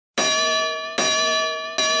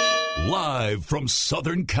Live from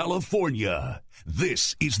Southern California,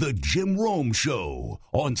 this is the Jim Rome Show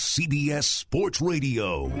on CBS Sports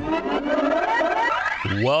Radio.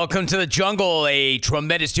 Welcome to the jungle. A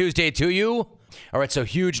tremendous Tuesday to you. All right, so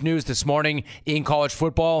huge news this morning in college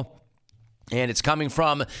football, and it's coming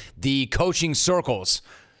from the coaching circles.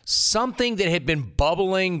 Something that had been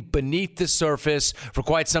bubbling beneath the surface for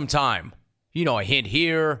quite some time. You know, a hint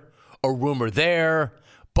here, a rumor there.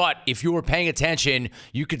 But if you were paying attention,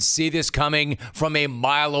 you could see this coming from a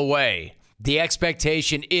mile away. The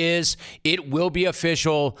expectation is it will be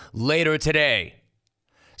official later today.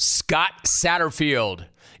 Scott Satterfield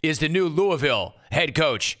is the new Louisville head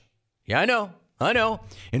coach. Yeah, I know.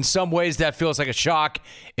 In some ways, that feels like a shock,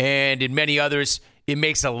 and in many others, it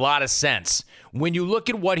makes a lot of sense. When you look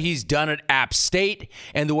at what he's done at App State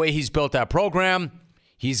and the way he's built that program,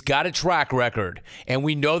 he's got a track record, and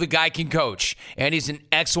we know the guy can coach, and he's an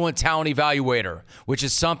excellent talent evaluator, which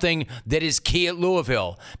is something that is key at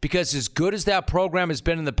Louisville, because as good as that program has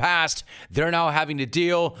been in the past, they're now having to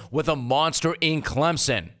deal with a monster in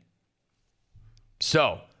Clemson.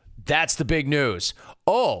 So, that's the big news.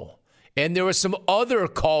 Oh, and there was some other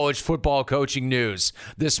college football coaching news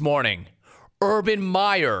this morning. Urban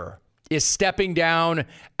Meyer is stepping down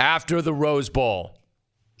after the Rose Bowl.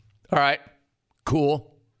 All right, cool.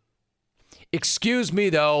 Excuse me,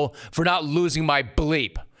 though, for not losing my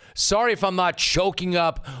bleep. Sorry if I'm not choking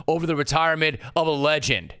up over the retirement of a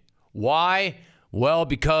legend. Why? Well,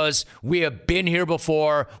 because we have been here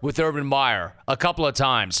before with Urban Meyer a couple of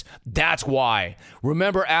times. That's why.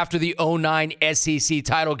 Remember after the 2009 SEC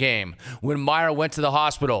title game when Meyer went to the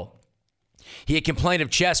hospital? He had complained of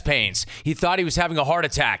chest pains. He thought he was having a heart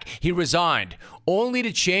attack. He resigned, only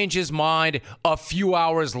to change his mind a few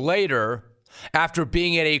hours later after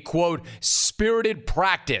being at a, quote, spirited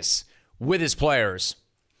practice with his players.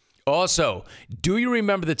 Also, do you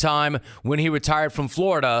remember the time when he retired from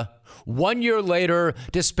Florida 1 year later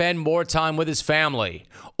to spend more time with his family,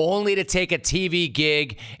 only to take a TV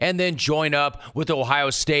gig and then join up with Ohio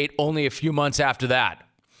State only a few months after that?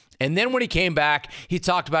 And then when he came back, he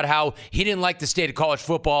talked about how he didn't like the state of college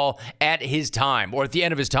football at his time, or at the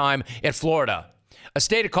end of his time at Florida. A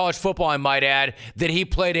state of college football, I might add, that he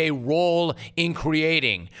played a role in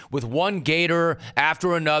creating, with one Gator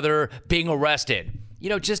after another being arrested. You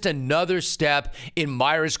know, just another step in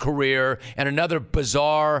Meyer's career and another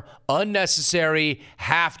bizarre, unnecessary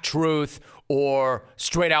half-truth or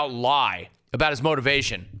straight-out lie about his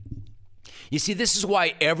motivation. You see, this is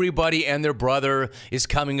why everybody and their brother is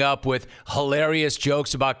coming up with hilarious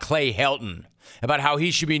jokes about Clay Helton, about how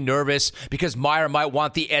he should be nervous because Meyer might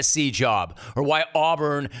want the SC job, or why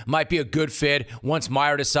Auburn might be a good fit once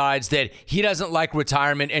Meyer decides that he doesn't like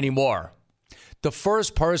retirement anymore. The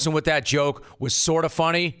first person with that joke was sort of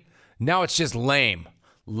funny. Now it's just lame.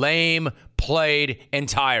 Lame, played, and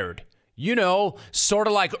tired. You know, sort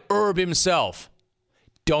of like Herb himself.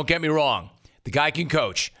 Don't get me wrong. The guy can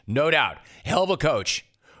coach, no doubt. Hell of a coach.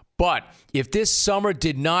 But if this summer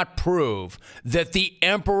did not prove that the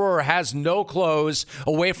emperor has no clothes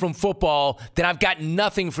away from football, then I've got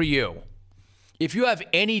nothing for you. If you have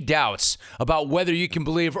any doubts about whether you can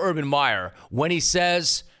believe Urban Meyer when he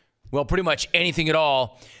says, well, pretty much anything at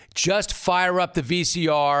all, just fire up the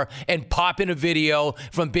VCR and pop in a video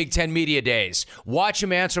from Big Ten Media Days. Watch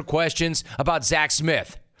him answer questions about Zach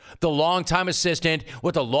Smith, the longtime assistant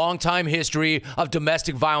with a longtime history of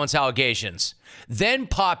domestic violence allegations. Then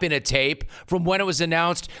pop in a tape from when it was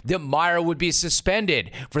announced that Meyer would be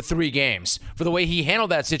suspended for 3 games for the way he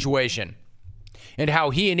handled that situation, and how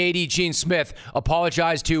he and AD Gene Smith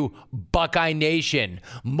apologized to Buckeye Nation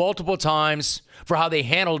multiple times for how they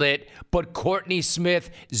handled it, but Courtney Smith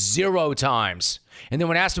 0 times. And then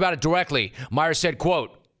when asked about it directly, Meyer said,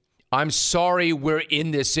 quote, "I'm sorry we're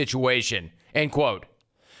in this situation," end quote.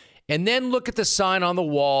 And then look at the sign on the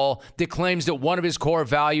wall that claims that one of his core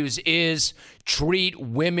values is treat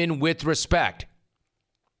women with respect.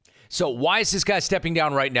 So why is this guy stepping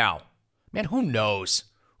down right now? Man, who knows?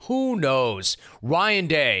 Who knows? Ryan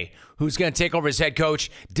Day, who's going to take over as head coach,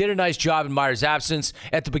 did a nice job in Meyer's absence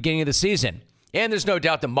at the beginning of the season. And there's no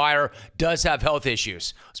doubt that Meyer does have health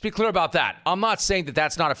issues. Let's be clear about that. I'm not saying that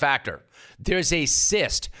that's not a factor. There's a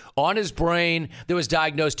cyst on his brain that was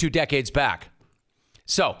diagnosed 2 decades back.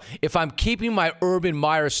 So, if I'm keeping my Urban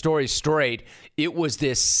Meyer story straight, it was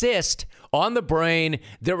this cyst on the brain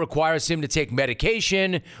that requires him to take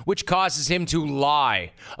medication, which causes him to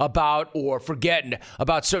lie about or forget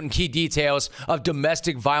about certain key details of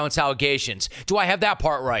domestic violence allegations. Do I have that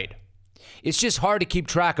part right? It's just hard to keep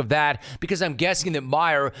track of that because I'm guessing that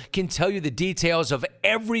Meyer can tell you the details of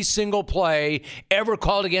every single play ever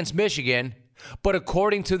called against Michigan, But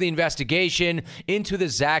according to the investigation into the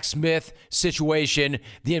Zach Smith situation,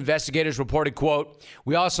 the investigators reported, quote,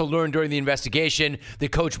 "We also learned during the investigation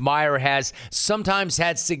that Coach Meyer has sometimes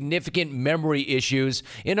had significant memory issues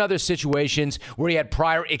in other situations where he had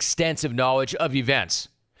prior extensive knowledge of events.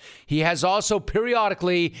 He has also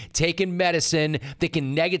periodically taken medicine that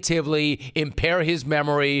can negatively impair his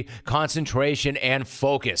memory, concentration, and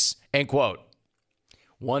focus," end quote.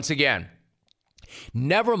 Once again,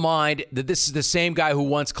 never mind that this is the same guy who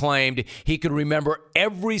once claimed he could remember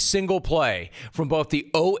every single play from both the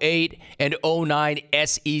 2008 and 2009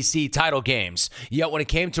 SEC title games. Yet when it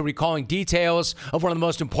came to recalling details of one of the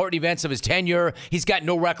most important events of his tenure, he's got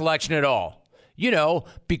no recollection at all. You know,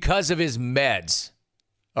 because of his meds.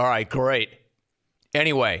 All right, great.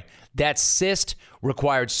 Anyway, that cyst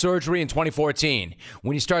required surgery in 2014.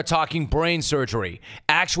 When you start talking brain surgery,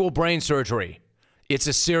 actual brain surgery, it's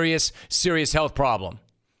a serious, serious health problem.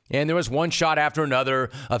 And there was one shot after another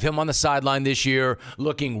of him on the sideline this year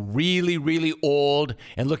looking really, really old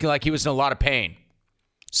and looking like he was in a lot of pain.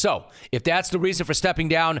 So, if that's the reason for stepping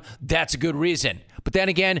down, that's a good reason. But then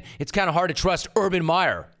again, it's kind of hard to trust Urban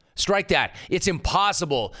Meyer. Strike that. It's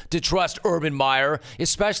impossible to trust Urban Meyer,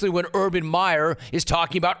 especially when Urban Meyer is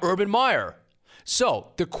talking about Urban Meyer.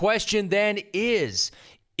 So the question then is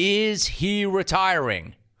he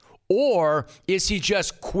retiring? Or is he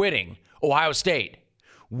just quitting Ohio State?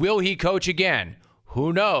 Will he coach again?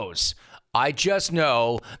 Who knows? I just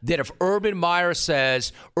know that if Urban Meyer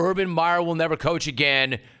says Urban Meyer will never coach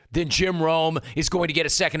again, then Jim Rome is going to get a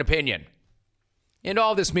second opinion. And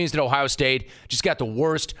all this means that Ohio State just got the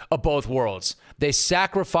worst of both worlds. They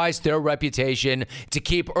sacrificed their reputation to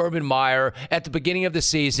keep Urban Meyer at the beginning of the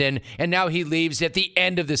season, and now he leaves at the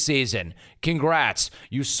end of the season. Congrats.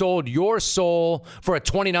 You sold your soul for a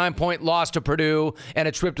 29-point loss to Purdue and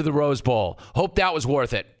a trip to the Rose Bowl. Hope that was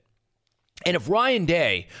worth it. And if Ryan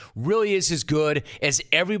Day really is as good as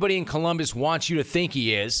everybody in Columbus wants you to think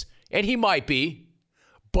he is, and he might be,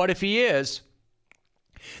 but if he is,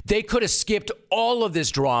 they could have skipped all of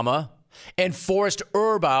this drama and forced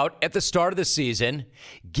Herb out at the start of the season,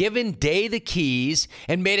 given Day the keys,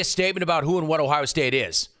 and made a statement about who and what Ohio State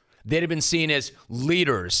is. They'd have been seen as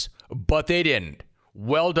leaders, but they didn't.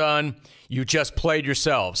 Well done. You just played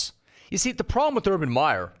yourselves. You see, the problem with Urban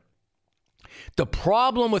Meyer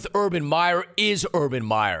is Urban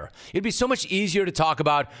Meyer. It'd be so much easier to talk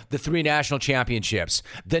about the 3 national championships,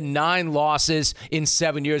 the 9 losses in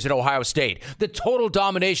 7 years at Ohio State, the total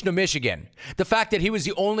domination of Michigan, the fact that he was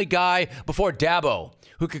the only guy before Dabo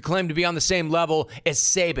who could claim to be on the same level as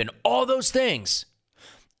Saban, all those things.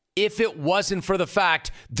 If it wasn't for the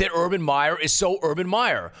fact that Urban Meyer is so Urban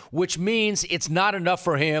Meyer, which means it's not enough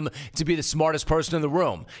for him to be the smartest person in the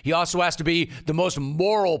room. He also has to be the most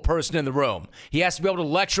moral person in the room. He has to be able to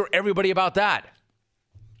lecture everybody about that.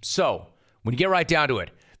 So, when you get right down to it,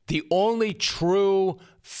 the only true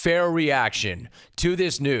fair reaction to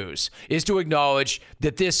this news is to acknowledge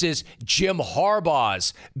that this is Jim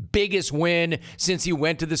Harbaugh's biggest win since he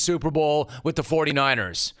went to the Super Bowl with the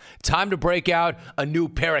 49ers. Time to break out a new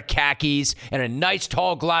pair of khakis and a nice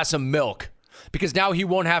tall glass of milk, because now he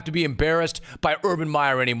won't have to be embarrassed by Urban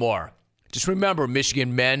Meyer anymore. Just remember,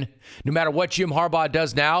 Michigan men, no matter what Jim Harbaugh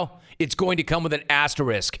does now, it's going to come with an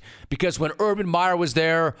asterisk, because when Urban Meyer was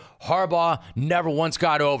there, Harbaugh never once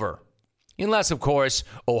got over. Unless, of course,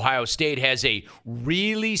 Ohio State has a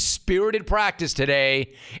really spirited practice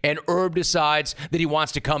today and Herb decides that he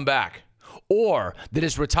wants to come back, or that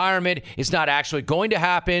his retirement is not actually going to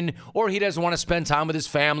happen, or he doesn't want to spend time with his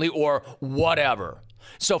family, or whatever.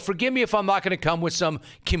 So forgive me if I'm not going to come with some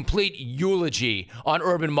complete eulogy on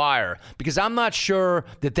Urban Meyer, because I'm not sure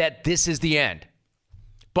that this is the end.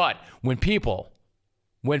 But when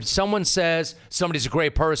someone says somebody's a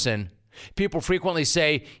great person, people frequently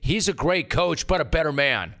say, he's a great coach, but a better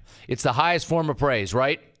man. It's the highest form of praise,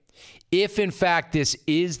 right? If, in fact, this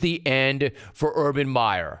is the end for Urban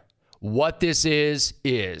Meyer, what this is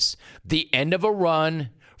the end of a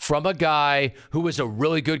run from a guy who was a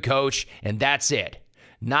really good coach, and that's it.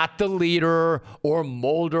 Not the leader or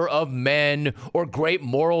molder of men or great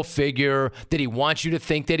moral figure that he wants you to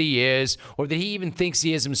think that he is, or that he even thinks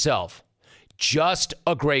he is himself. Just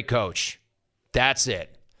a great coach. That's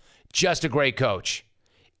it. Just a great coach.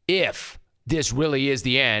 If this really is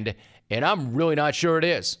the end, and I'm really not sure it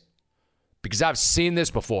is, because I've seen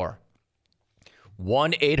this before.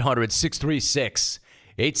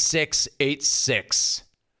 1-800-636-8686.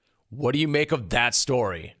 What do you make of that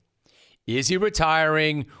story? Is he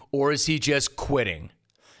retiring, or is he just quitting?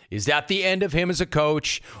 Is that the end of him as a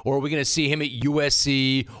coach, or are we going to see him at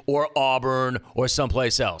USC or Auburn or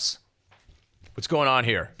someplace else? What's going on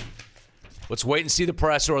here? Let's wait and see the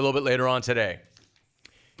presser a little bit later on today.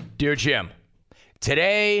 Dear Jim,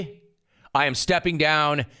 today I am stepping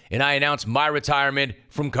down and I announce my retirement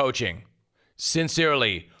from coaching.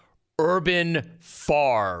 Sincerely, Urban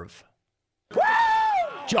Favre.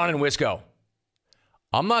 John and Wisco.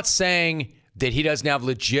 I'm not saying that he doesn't have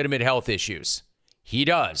legitimate health issues. He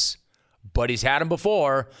does. But he's had them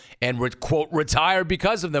before and, quote, retired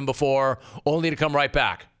because of them before, only to come right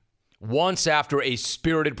back. Once after a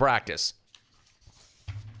spirited practice.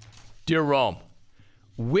 Dear Rome,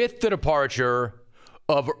 with the departure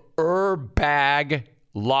of Bag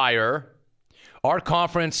Liar, our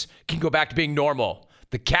conference can go back to being normal.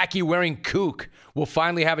 The khaki-wearing kook will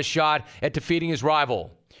finally have a shot at defeating his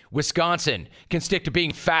rival. Wisconsin can stick to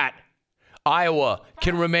being fat. Iowa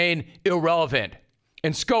can remain irrelevant.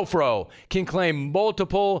 And Scofro can claim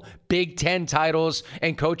multiple Big Ten titles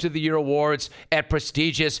and Coach of the Year awards at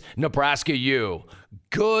prestigious Nebraska U.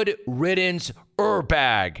 Good riddance,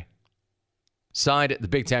 Bag. Signed the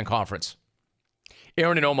Big Ten Conference.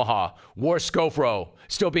 Aaron in Omaha, War Scofro,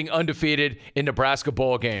 still being undefeated in Nebraska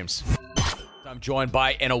bowl games. I'm joined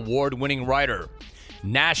by an award-winning writer,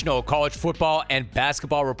 national college football and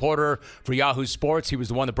basketball reporter for Yahoo Sports. He was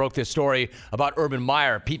the one that broke this story about Urban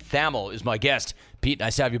Meyer. Pete Thamel is my guest. Pete,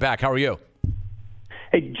 nice to have you back. How are you?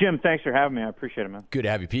 Hey, Jim, thanks for having me. I appreciate it, man. Good to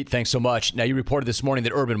have you, Pete. Thanks so much. Now, you reported this morning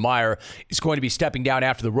that Urban Meyer is going to be stepping down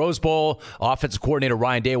after the Rose Bowl. Offensive coordinator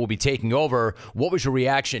Ryan Day will be taking over. What was your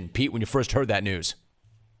reaction, Pete, when you first heard that news?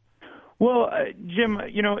 Well, Jim,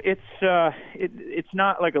 it's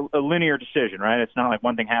not like a linear decision, right? It's not like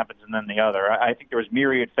one thing happens and then the other. I think there was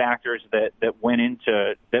myriad factors that went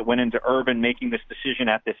into Urban making this decision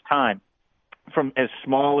at this time, from as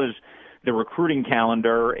small as the recruiting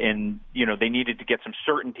calendar, and they needed to get some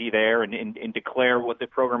certainty there and declare what the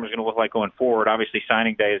program was going to look like going forward. Obviously,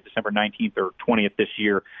 signing day is December 19th or 20th this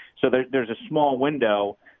year, so there's a small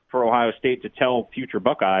window for Ohio State to tell future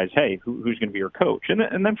Buckeyes, hey, who's going to be your coach?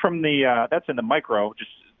 And then from the that's in the micro,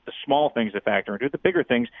 just the small things that factor into it. The bigger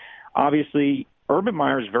things, obviously, Urban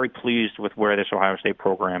Meyer is very pleased with where this Ohio State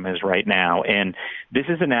program is right now, and this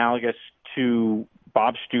is analogous to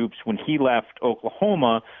Bob Stoops when he left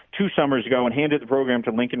Oklahoma 2 summers ago and handed the program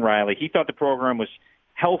to Lincoln Riley. He thought the program was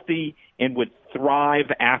healthy and would thrive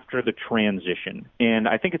after the transition. And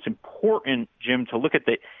I think it's important, Jim, to look at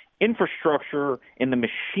the infrastructure and the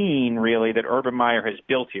machine, really, that Urban Meyer has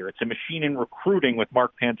built here. It's a machine in recruiting with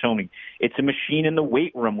Mark Pantoni. It's a machine in the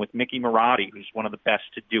weight room with Mickey Marotti, who's one of the best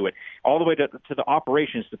to do it, all the way to the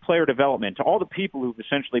operations, to player development, to all the people who've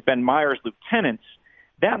essentially been Meyer's lieutenants.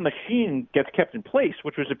 That machine gets kept in place,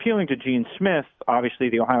 which was appealing to Gene Smith,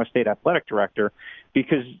 obviously the Ohio State athletic director,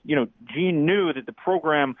 because, Gene knew that the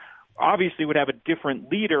program obviously would have a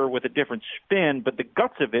different leader with a different spin, but the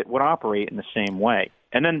guts of it would operate in the same way.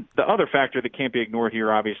 And then the other factor that can't be ignored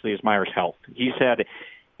here, obviously, is Meyer's health. He's had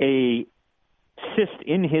a cyst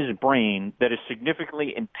in his brain that has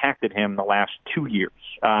significantly impacted him the last 2 years.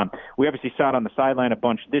 We obviously saw it on the sideline a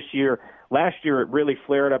bunch this year. Last year, it really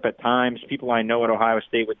flared up at times. People I know at Ohio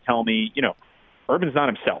State would tell me, Urban's not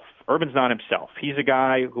himself. Urban's not himself. He's a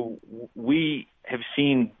guy who we have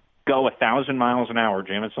seen go 1,000 miles an hour,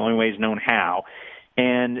 Jim. It's the only way he's known how.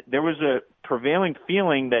 And there was a prevailing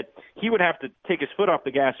feeling that he would have to take his foot off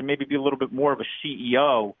the gas and maybe be a little bit more of a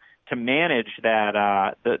CEO to manage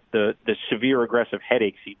that the severe aggressive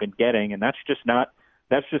headaches he'd been getting, and that's just not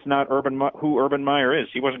who Urban Meyer is.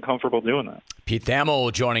 He wasn't comfortable doing that. Pete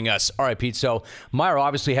Thamel joining us. All right, Pete, so Meyer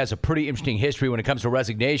obviously has a pretty interesting history when it comes to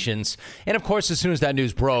resignations. And, of course, as soon as that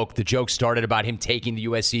news broke, the joke started about him taking the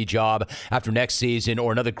USC job after next season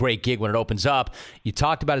or another great gig when it opens up. You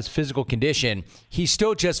talked about his physical condition. He's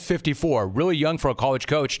still just 54, really young for a college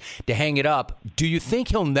coach to hang it up. Do you think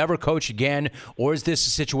he'll never coach again, or is this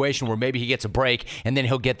a situation where maybe he gets a break and then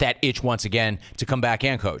he'll get that itch once again to come back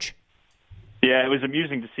and coach? Yeah, it was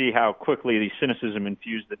amusing to see how quickly the cynicism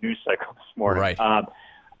infused the news cycle this morning. Right.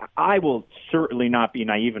 I will certainly not be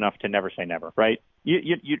naive enough to never say never, right?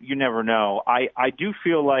 You never know. I do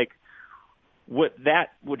feel like what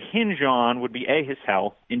that would hinge on would be, A, his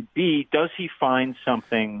health, and B, does he find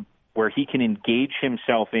something where he can engage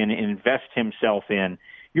himself in and invest himself in?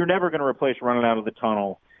 You're never going to replace running out of the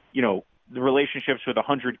tunnel, the relationships with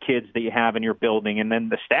 100 kids that you have in your building, and then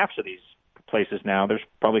the staffs of these places now. There's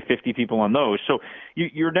probably 50 people on those. So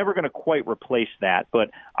you're never going to quite replace that.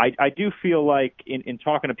 But I do feel like in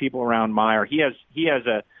talking to people around Meyer, he has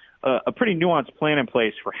a pretty nuanced plan in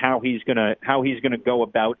place for how he's gonna go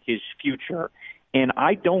about his future. And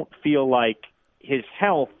I don't feel like his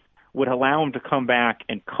health would allow him to come back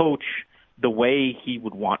and coach the way he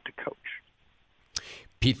would want to coach.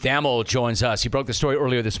 Pete Thamel joins us. He broke the story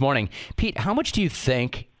earlier this morning. Pete, how much do you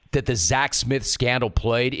think that the Zach Smith scandal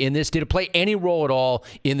played in this? Did it play any role at all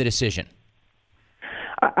in the decision?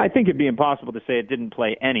 I think it'd be impossible to say it didn't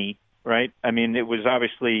play any, right? I mean, it was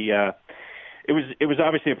obviously it was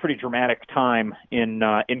obviously a pretty dramatic time in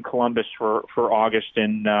Columbus for August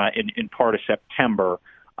and in part of September.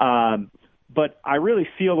 But I really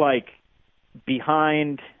feel like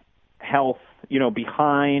behind health,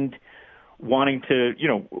 behind wanting to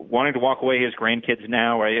walk away his grandkids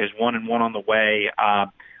now, right, his 1 and 1 on the way.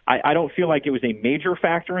 I don't feel like it was a major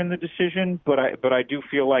factor in the decision, but I do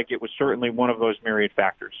feel like it was certainly one of those myriad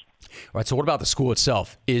factors. All right, so what about the school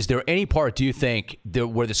itself? Is there any part, do you think,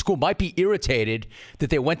 where the school might be irritated that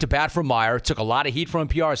they went to bat for Meyer, took a lot of heat from a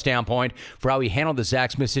PR standpoint for how he handled the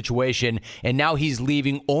Zach Smith situation, and now he's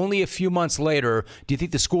leaving only a few months later? Do you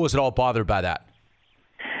think the school is at all bothered by that?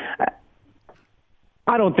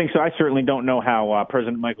 I don't think so. I certainly don't know how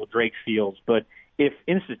President Michael Drake feels, but if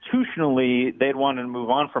institutionally they'd wanted to move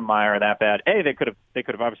on from Meyer that bad, A, they could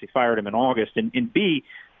have obviously fired him in August, and B,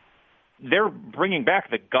 they're bringing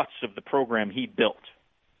back the guts of the program he built,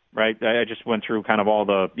 right? I just went through kind of all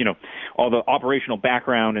the operational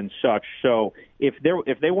background and such. So if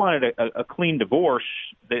they wanted a clean divorce,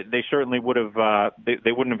 they certainly would have.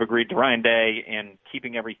 They wouldn't have agreed to Ryan Day and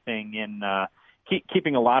keeping everything in.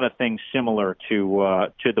 Keeping a lot of things similar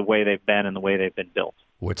to the way they've been and the way they've been built.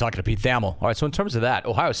 We're talking to Pete Thamel. All right, so in terms of that,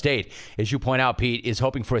 Ohio State, as you point out, Pete, is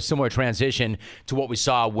hoping for a similar transition to what we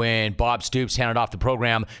saw when Bob Stoops handed off the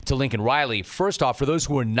program to Lincoln Riley. First off, for those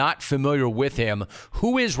who are not familiar with him,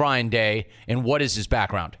 who is Ryan Day and what is his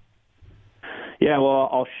background? Yeah, well,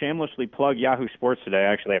 I'll shamelessly plug Yahoo Sports today.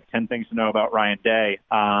 I actually have 10 things to know about Ryan Day,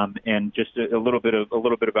 and just a little bit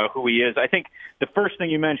about who he is. I think the first thing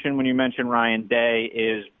you mentioned when you mentioned Ryan Day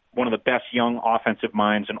is one of the best young offensive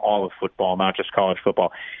minds in all of football, not just college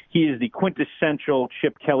football. He is the quintessential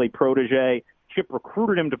Chip Kelly protege. Chip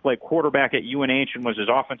recruited him to play quarterback at UNH and was his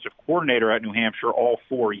offensive coordinator at New Hampshire all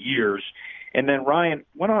 4 years. And then Ryan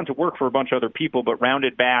went on to work for a bunch of other people, but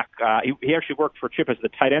rounded back. He actually worked for Chip as the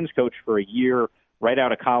tight ends coach for a year right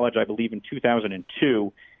out of college, I believe, in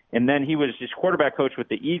 2002. And then he was his quarterback coach with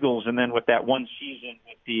the Eagles, and then with that one season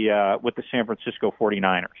with the San Francisco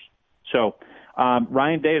 49ers. So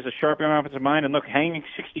Ryan Day is a sharp young offensive mind, and look, hanging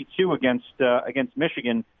 62 against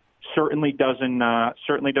Michigan certainly doesn't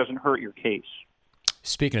hurt your case.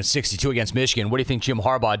 Speaking of 62 against Michigan, what do you think Jim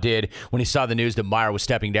Harbaugh did when he saw the news that Meyer was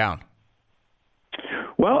stepping down?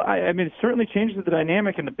 Well, I mean, it certainly changes the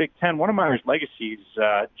dynamic in the Big Ten. One of Meyer's legacies,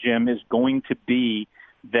 Jim, is going to be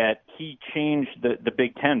that he changed the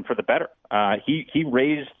Big Ten for the better. He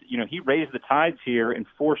raised the tides here and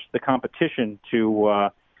forced the competition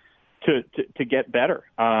to get better.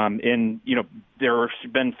 And there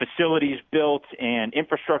have been facilities built and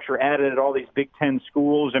infrastructure added at all these Big Ten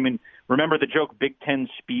schools. I mean, remember the joke Big Ten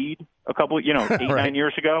speed a couple, 8, right. 9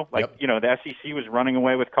 years ago? Like, yep. The SEC was running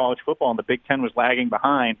away with college football and the Big Ten was lagging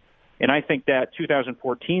behind. And I think that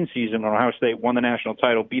 2014 season when Ohio State won the national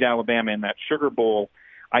title, beat Alabama in that Sugar Bowl,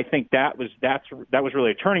 I think that was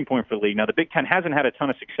really a turning point for the league. Now, the Big Ten hasn't had a ton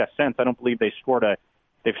of success since. I don't believe they've scored a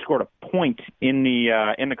point in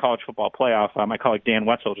the college football playoff. My colleague Dan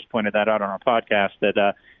Wetzel just pointed that out on our podcast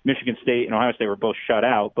that Michigan State and Ohio State were both shut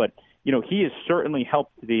out. But he has certainly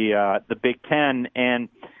helped the Big Ten. And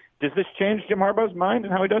does this change Jim Harbaugh's mind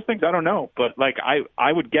and how he does things? I don't know, but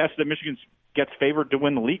I would guess that Michigan gets favored to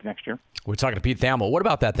win the league next year. We're talking to Pete Thamel. What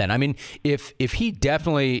about that then? I mean, if he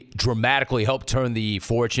definitely dramatically helped turn the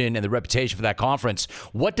fortune and the reputation for that conference,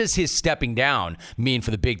 what does his stepping down mean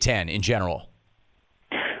for the Big Ten in general?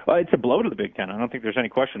 Well, it's a blow to the Big Ten. I don't think there's any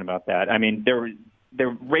question about that. I mean, their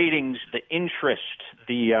ratings, the interest,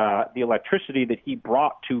 the electricity that he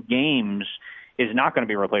brought to games is not going to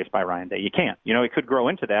be replaced by Ryan Day. You can't. It could grow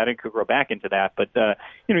into that. It could grow back into that. But,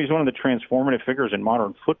 he's one of the transformative figures in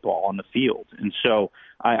modern football on the field. And so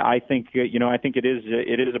I think it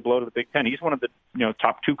is a blow to the Big Ten. He's one of the,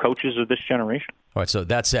 top 2 coaches of this generation. All right. So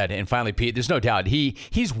that said, and finally, Pete, there's no doubt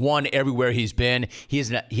he's won everywhere he's been. He has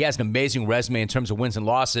an amazing resume in terms of wins and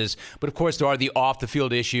losses. But of course, there are the off the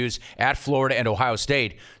field issues at Florida and Ohio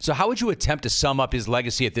State. So how would you attempt to sum up his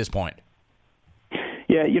legacy at this point?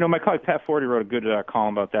 Yeah, my colleague Pat Forty wrote a good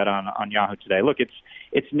column about that on Yahoo today. Look,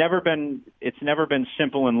 it's never been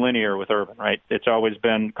simple and linear with Urban, right? It's always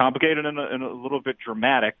been complicated and a little bit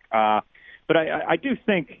dramatic. But I do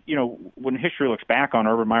think, when history looks back on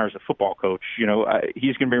Urban Meyer as a football coach, he's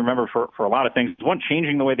going to be remembered for a lot of things. One,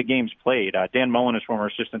 changing the way the game's played. Dan Mullen, his former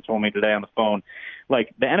assistant, told me today on the phone,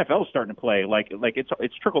 like the NFL is starting to play, like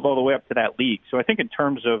it's trickled all the way up to that league. So I think in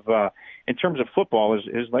terms of football,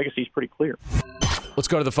 his legacy is pretty clear. Let's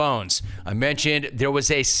go to the phones. I mentioned there was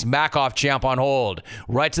a smack-off champ on hold.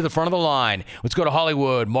 Right to the front of the line. Let's go to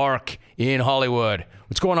Hollywood. Mark in Hollywood.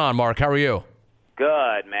 What's going on, Mark? How are you?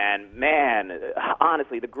 Good, man.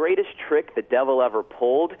 Honestly, the greatest trick the devil ever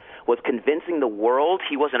pulled was convincing the world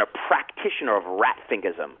he wasn't a practitioner of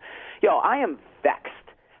rat-fingism. I am vexed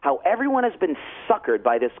how everyone has been suckered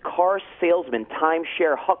by this car salesman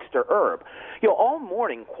timeshare huckster Herb. All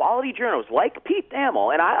morning, quality journals like Pete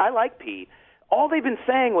Thamel, and I like Pete, all they've been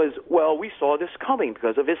saying was, well, we saw this coming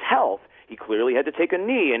because of his health. He clearly had to take a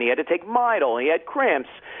knee, and he had to take Midol, and he had cramps.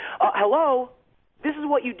 Hello? This is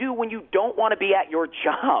what you do when you don't want to be at your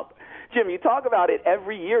job. Jim, you talk about it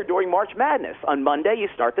every year during March Madness. On Monday, you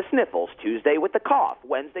start the sniffles. Tuesday with the cough.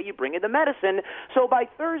 Wednesday, you bring in the medicine. So by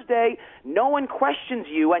Thursday, no one questions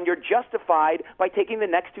you, and you're justified by taking the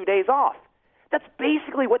next 2 days off. That's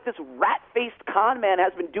basically what this rat-faced con man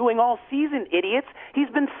has been doing all season, idiots. He's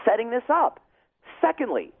been setting this up.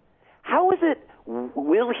 Secondly, how is it,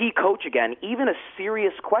 will he coach again, even a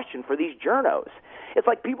serious question for these journos? It's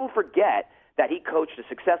like people forget that he coached a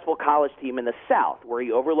successful college team in the South where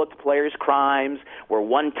he overlooked players' crimes, where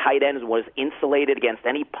one tight end was insulated against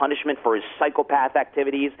any punishment for his psychopath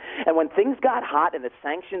activities. And when things got hot and the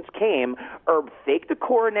sanctions came, Herb faked a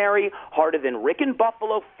coronary harder than Rick in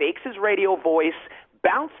Buffalo fakes his radio voice,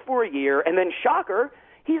 bounced for a year, and then, shocker,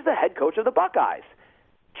 he's the head coach of the Buckeyes.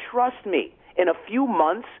 Trust me, in a few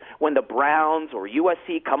months, when the Browns or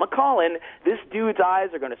USC come a-calling, this dude's eyes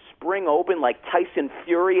are going to spring open like Tyson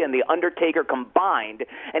Fury and The Undertaker combined,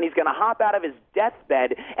 and he's going to hop out of his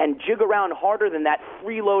deathbed and jig around harder than that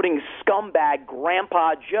freeloading scumbag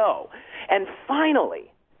Grandpa Joe. And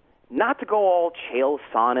finally, not to go all Chael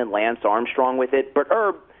Sonnen and Lance Armstrong with it, but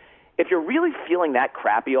Herb, if you're really feeling that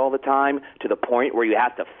crappy all the time to the point where you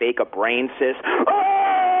have to fake a brain cyst,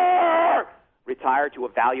 retire to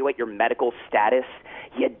evaluate your medical status,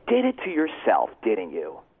 you did it to yourself, didn't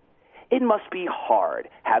you? It must be hard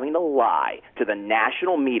having to lie to the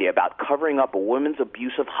national media about covering up a woman's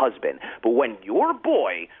abusive husband, but when your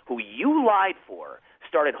boy, who you lied for,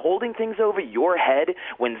 started holding things over your head,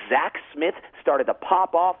 when Zach Smith started to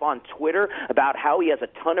pop off on Twitter about how he has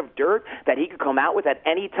a ton of dirt that he could come out with at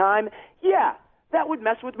any time, yeah, that would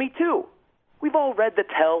mess with me too. We've all read The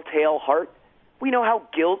Telltale Heart. We know how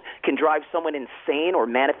guilt can drive someone insane or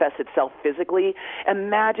manifest itself physically.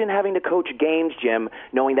 Imagine having to coach games, Jim,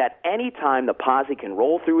 knowing that any time the posse can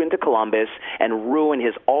roll through into Columbus and ruin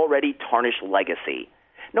his already tarnished legacy.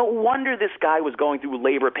 No wonder this guy was going through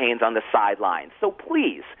labor pains on the sidelines. So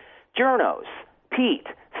please, journos, Pete,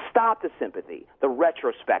 stop the sympathy, the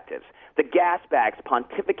retrospectives, the gas bags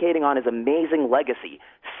pontificating on his amazing legacy.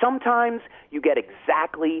 Sometimes you get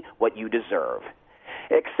exactly what you deserve.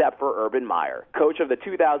 Except for Urban Meyer, coach of the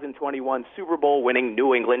 2021 Super Bowl winning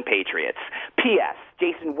New England Patriots. P.S.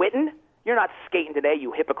 Jason Witten, you're not skating today,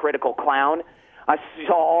 you hypocritical clown. I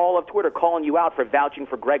saw all of Twitter calling you out for vouching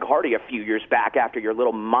for Greg Hardy a few years back after your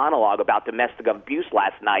little monologue about domestic abuse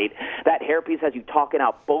last night. That hairpiece has you talking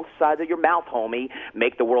out both sides of your mouth, homie.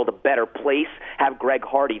 Make the world a better place. Have Greg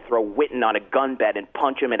Hardy throw Witten on a gun bed and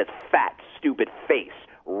punch him in his fat, stupid face.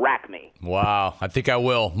 Rack me. Wow, I think I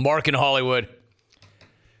will. Mark in Hollywood.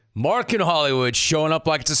 Mark in Hollywood showing up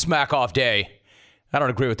like it's a smack-off day. I don't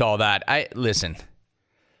agree with all that. I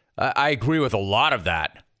agree with a lot of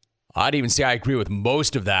that. I'd even say I agree with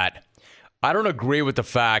most of that. I don't agree with the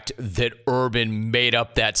fact that Urban made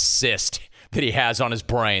up that cyst that he has on his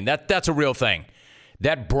brain. That's a real thing.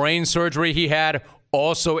 That brain surgery he had,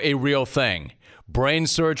 also a real thing. Brain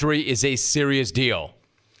surgery is a serious deal.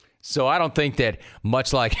 So I don't think that,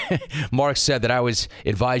 much like Mark said, that I always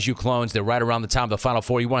advise you clones that right around the time of the Final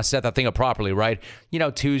Four, you want to set that thing up properly, right?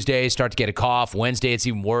 Tuesday, start to get a cough. Wednesday, it's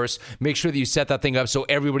even worse. Make sure that you set that thing up so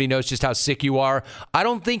everybody knows just how sick you are. I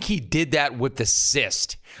don't think he did that with the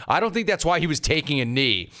cyst. I don't think that's why he was taking a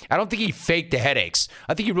knee. I don't think he faked the headaches.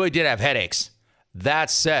 I think he really did have headaches.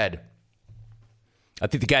 That said, I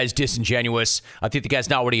think the guy's disingenuous. I think the guy's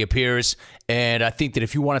not what he appears. And I think that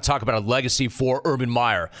if you want to talk about a legacy for Urban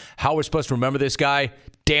Meyer, how we're supposed to remember this guy,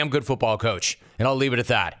 damn good football coach. And I'll leave it at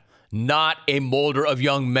that. Not a molder of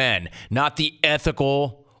young men. Not the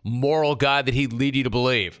ethical, moral guy that he'd lead you to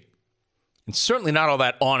believe. And certainly not all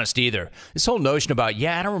that honest either. This whole notion about,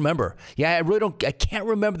 I don't remember. I can't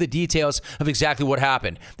remember the details of exactly what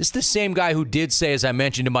happened. This is the same guy who did say, as I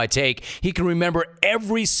mentioned in my take, he can remember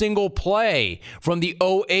every single play from the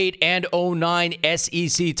 2008 and 2009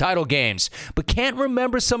 SEC title games, but can't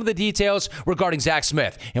remember some of the details regarding Zach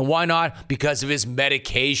Smith. And why not? Because of his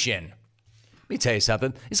medication. Let me tell you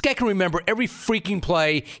something. This guy can remember every freaking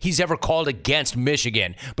play he's ever called against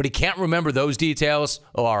Michigan, but he can't remember those details.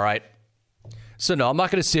 Oh, all right. So, no, I'm not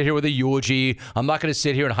going to sit here with a eulogy. I'm not going to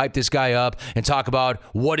sit here and hype this guy up and talk about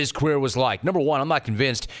what his career was like. Number one, I'm not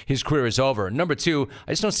convinced his career is over. Number two,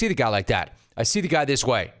 I just don't see the guy like that. I see the guy this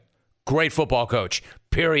way. Great football coach,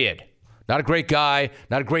 period. Not a great guy,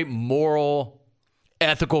 not a great moral,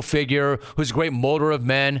 ethical figure who's a great molder of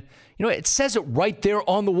men. You know, it says it right there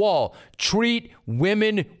on the wall. Treat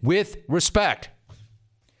women with respect.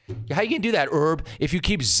 How you going to do that, Herb, if you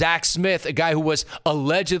keep Zach Smith, a guy who was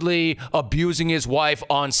allegedly abusing his wife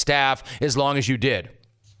on staff, as long as you did?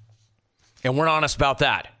 And we're honest about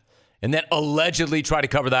that. And then allegedly try to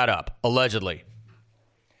cover that up. Allegedly.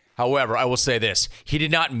 However, I will say this. He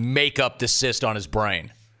did not make up the cyst on his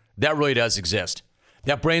brain. That really does exist.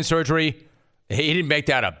 That brain surgery, he didn't make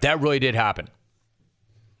that up. That really did happen.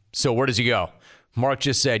 So where does he go? Mark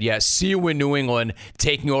just said, yes, see you in New England,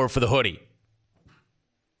 taking over for the hoodie.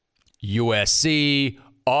 USC,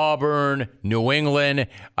 Auburn, New England.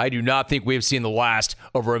 I do not think we have seen the last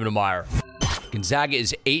of Urban Meyer. Gonzaga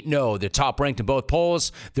is 8-0. They're top ranked in both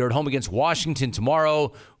polls. They're at home against Washington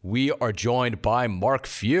tomorrow. We are joined by Mark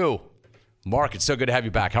Few. Mark, it's so good to have you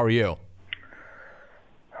back. How are you?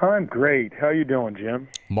 I'm great. How you doing, Jim?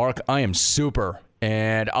 Mark, I am super.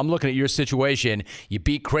 And I'm looking at your situation. You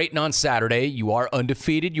beat Creighton on Saturday. You are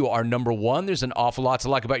undefeated. You are number one. There's an awful lot to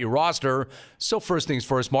like about your roster. So first things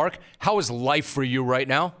first, Mark, how is life for you right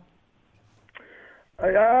now?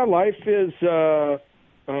 Life is really,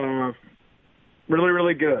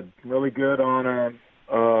 really good. Really good on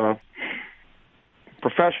a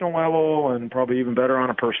professional level and probably even better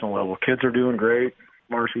on a personal level. Kids are doing great.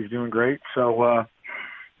 Marcy's doing great. So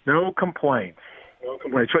no complaints. No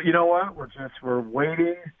complaints. But you know what? We're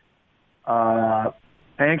waiting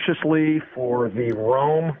anxiously for the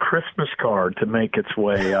Rome Christmas card to make its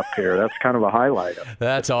way up here. That's kind of a highlight of it.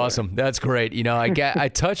 That's awesome. That's great. You know, I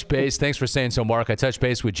touched base. Thanks for saying so, Mark. I touched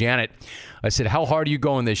base with Janet. I said, "How hard are you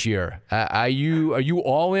going this year? Are you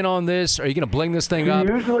all in on this? Are you going to bling this thing up?"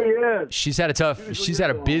 She usually is. She's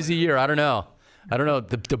had a busy year. I don't know.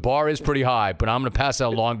 The bar is pretty high, but I'm going to pass that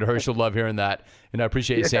along to her. She'll love hearing that, and I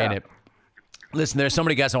appreciate you saying it. Listen, there's so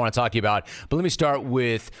many guys I want to talk to you about, but let me start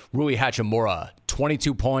with Rui Hachimura.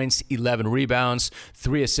 22 points, 11 rebounds,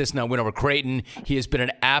 3 assists in that win over Creighton. He has been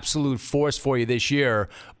an absolute force for you this year.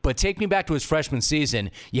 But take me back to his freshman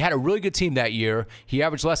season. You had a really good team that year. He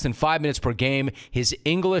averaged less than 5 minutes per game. His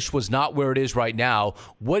English was not where it is right now.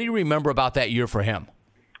 What do you remember about that year for him?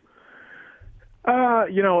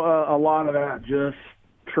 A lot of that, just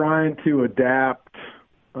trying to adapt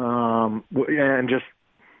and just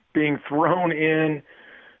being thrown in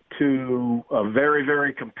to a very,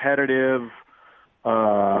 very competitive,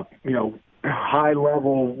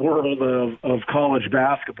 high-level world of college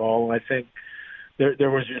basketball. I think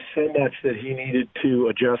there was just so much that he needed to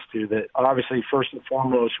adjust to that obviously first and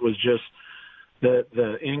foremost was just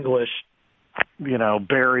the English,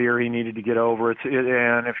 barrier he needed to get over.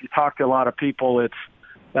 And if you talk to a lot of people,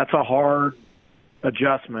 that's a hard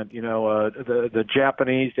adjustment, the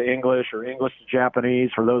Japanese to English or English to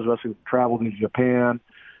Japanese for those of us who traveled to Japan.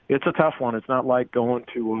 It's a tough one. It's not like going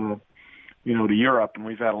to Europe, and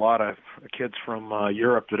we've had a lot of kids from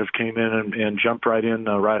Europe that have came in and jumped right in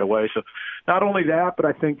right away. So not only that, but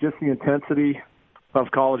I think just the intensity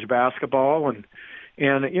of college basketball. And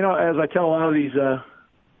as I tell a lot of these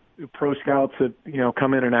pro scouts that,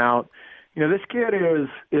 come in and out, this kid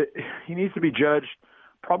he needs to be judged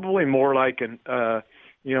probably more like an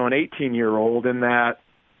 18-year-old in that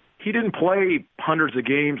he didn't play hundreds of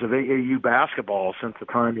games of AAU basketball since the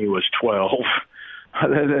time he was 12.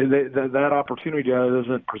 That opportunity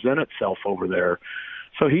doesn't present itself over there.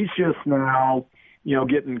 So he's just now,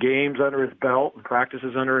 getting games under his belt and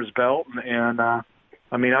practices under his belt. And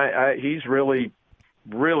he's really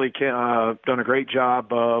done a great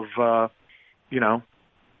job of,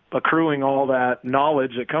 accruing all that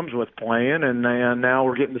knowledge that comes with playing, and now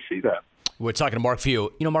we're getting to see that. We're talking to Mark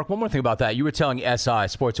Few. Mark, one more thing about that. You were telling SI,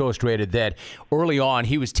 Sports Illustrated, that early on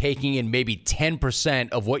he was taking in maybe 10%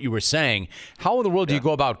 of what you were saying. How in the world do you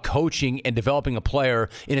go about coaching and developing a player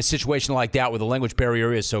in a situation like that where the language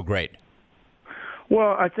barrier is so great?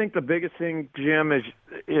 Well, I think the biggest thing, Jim, is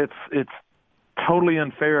it's totally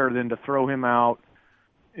unfair then to throw him out,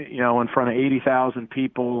 in front of 80,000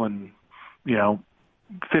 people and,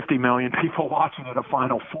 50 million people watching at a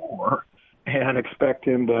Final Four and expect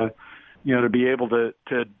him to, to be able to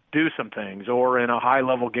do some things, or in a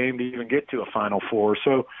high-level game to even get to a Final Four.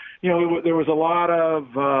 So, there was a lot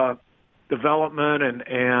of development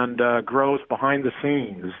and growth behind the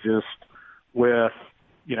scenes, just with,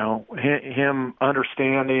 him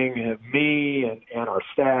understanding me and our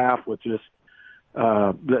staff with just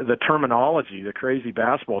the terminology, the crazy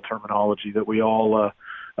basketball terminology that we all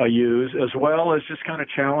use, as well as just kind of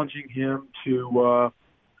challenging him to,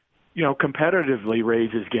 competitively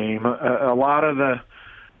raise his game. A lot of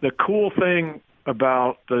the cool thing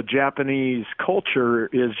about the Japanese culture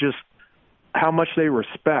is just how much they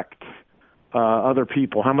respect other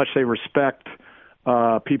people, how much they respect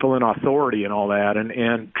people in authority and all that,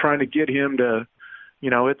 and trying to get him to,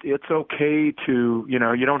 it's okay to,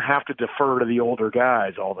 you don't have to defer to the older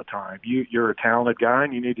guys all the time. You're a talented guy,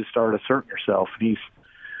 and you need to start asserting yourself. And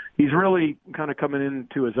he's really kind of coming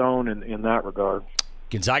into his own in that regard.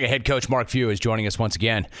 Gonzaga head coach Mark Few is joining us once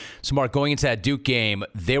again. So, Mark, going into that Duke game,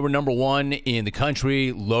 they were number one in the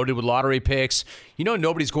country, loaded with lottery picks.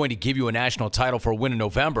 Nobody's going to give you a national title for a win in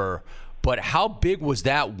November, but how big was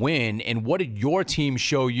that win, and what did your team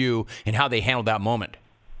show you and how they handled that moment?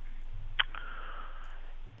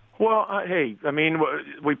 Well, hey, I mean,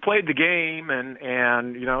 we played the game, and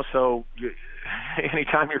so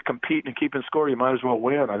anytime you're competing and keeping score, you might as well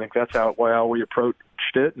win. I think that's how we approached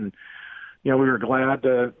it, and we were glad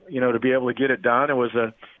to be able to get it done. It was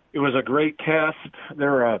a great test.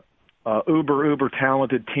 They're a uber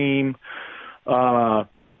talented team. But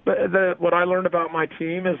what I learned about my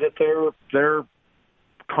team is that they're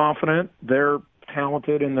confident, they're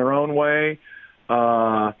talented in their own way.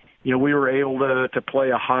 We were able to play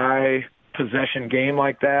a high possession game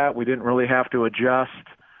like that. We didn't really have to adjust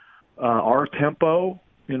our tempo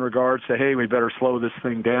in regards to, hey, we better slow this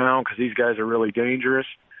thing down because these guys are really dangerous.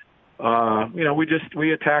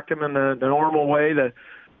 We attacked them in the normal way.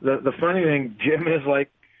 The funny thing, Jim, is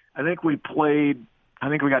I think we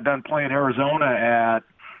got done playing Arizona at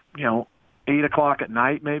 8:00 at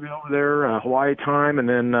night, maybe over there, Hawaii time, and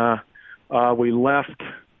then we left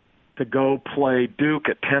to go play Duke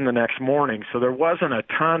at 10 the next morning. So there wasn't a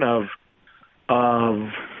ton of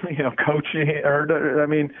coaching,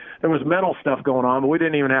 there was mental stuff going on, but we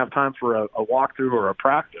didn't even have time for a walkthrough or a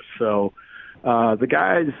practice. So the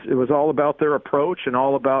guys, it was all about their approach and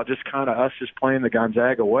all about just kind of us just playing the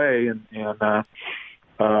Gonzaga way, and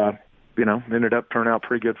ended up turning out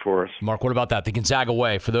pretty good for us. Mark, what about that? The Gonzaga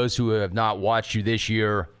way, for those who have not watched you this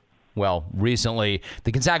year, recently,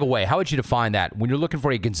 the Gonzaga way, how would you define that? When you're looking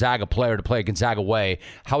for a Gonzaga player to play a Gonzaga way,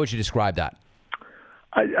 how would you describe that?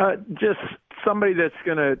 Just somebody that's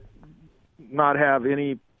going to not have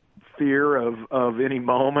any fear of any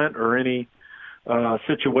moment or any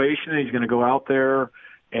situation. He's going to go out there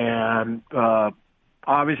and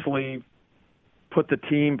obviously put the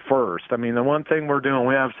team first. I mean, the one thing we're doing,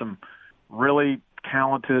 we have some really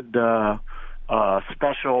talented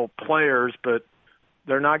special players, but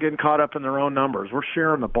they're not getting caught up in their own numbers. We're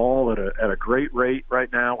sharing the ball at a great rate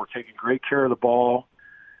right now. We're taking great care of the ball.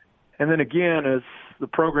 And then again, as the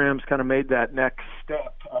program's kind of made that next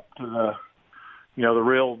step up to the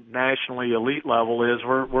real nationally elite level, is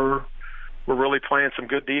we're really playing some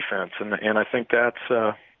good defense, and I think that's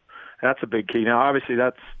a big key. Now, obviously,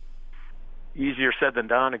 that's easier said than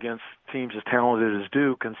done against teams as talented as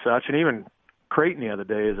Duke and such, and even Creighton the other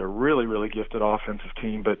day is a really, really gifted offensive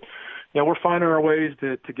team. But we're finding our ways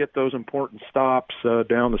to get those important stops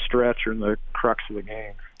down the stretch or in the crux of the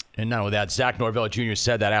game. And not only that, Zach Norvell Jr.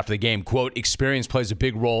 said that after the game, quote, experience plays a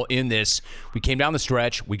big role in this. We came down the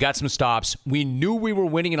stretch. We got some stops. We knew we were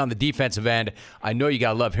winning it on the defensive end. I know you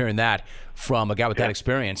got to love hearing that from a guy with that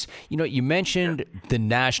experience. You mentioned the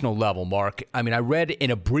national level, Mark. I mean, I read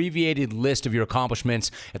an abbreviated list of your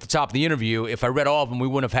accomplishments at the top of the interview. If I read all of them, we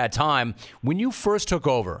wouldn't have had time. When you first took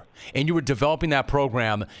over and you were developing that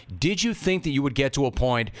program, did you think that you would get to a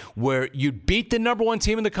point where you'd beat the number one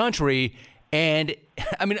team in the country and,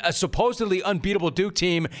 a supposedly unbeatable Duke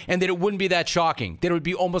team, and that it wouldn't be that shocking, that it would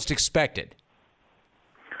be almost expected?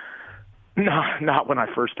 No, not when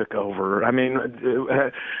I first took over.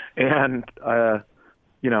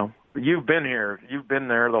 You've been here. You've been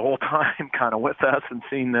there the whole time kind of with us and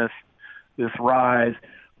seen this rise.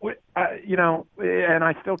 And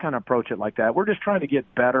I still kind of approach it like that. We're just trying to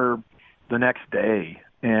get better the next day.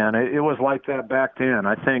 And it was like that back then.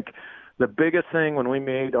 I think the biggest thing when we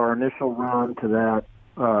made our initial run to that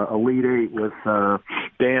Elite Eight with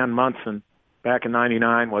Dan Munson back in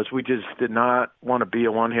 '99 was we just did not want to be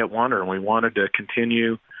a one-hit wonder, and we wanted to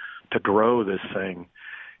continue to grow this thing.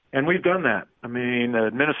 And we've done that. I mean, the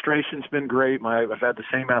administration's been great. I've had the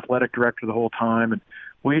same athletic director the whole time, and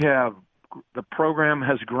the program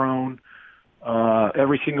has grown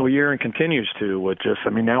every single year and continues to.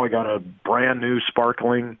 Now we got a brand new,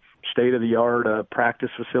 sparkling, state-of-the-art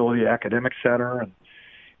practice facility, academic center,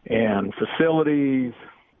 and facilities,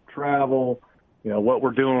 travel, what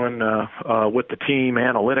we're doing with the team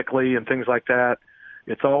analytically and things like that.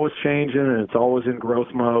 it's always changing and it's always in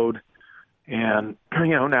growth mode. And,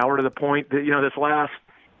 now we're to the point that, this last,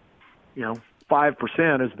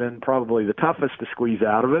 5% has been probably the toughest to squeeze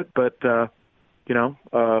out of it. But,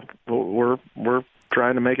 we're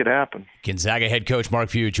trying to make it happen. Gonzaga head coach Mark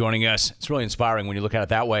Few joining us. It's really inspiring when you look at it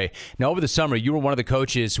that way. Now, over the summer, you were one of the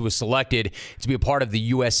coaches who was selected to be a part of the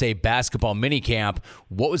USA basketball minicamp.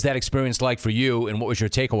 What was that experience like for you, and what was your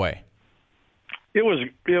takeaway? It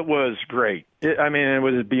was great. It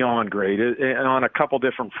was beyond great, and on a couple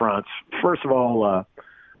different fronts. First of all,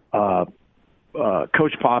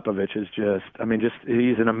 Coach Popovich is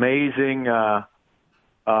he's an amazing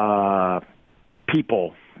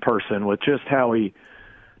people person with just how he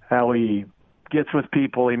gets with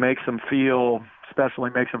people. He makes them feel special.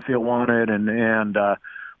 He makes them feel wanted, and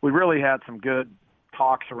we really had some good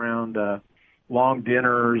talks around long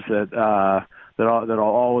dinners that I'll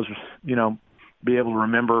always be able to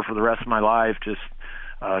remember for the rest of my life. Just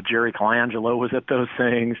Jerry Colangelo was at those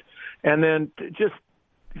things, and then just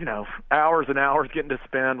hours and hours getting to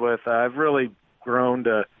spend with. I've really grown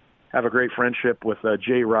to have a great friendship with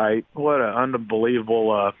Jay Wright. What an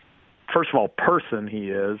unbelievable, first of all, person he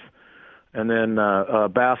is, and then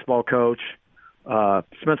basketball coach.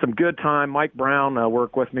 Spent some good time. Mike Brown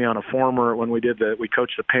worked with me on a former when we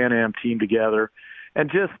coached the Pan Am team together, and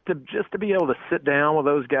just to be able to sit down with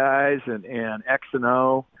those guys and X and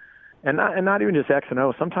O, and not even just X and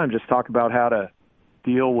O. Sometimes just talk about how to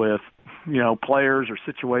deal with players or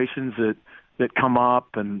situations that come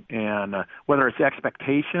up, and whether it's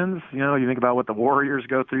expectations, you think about what the Warriors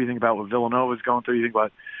go through, you think about what Villanova's going through, you think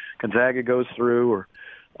about Gonzaga goes through, or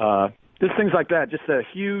just things like that. Just a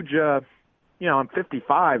huge, I'm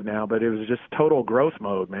 55 now, but it was just total growth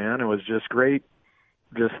mode, man. It was just great,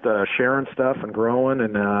 just sharing stuff and growing,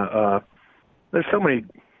 and there's so many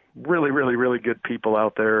really, really, really good people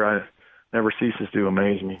out there. Never ceases to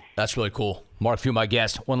amaze me. That's really cool. Mark Few, my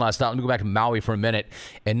guest. One last thought. Let me go back to Maui for a minute.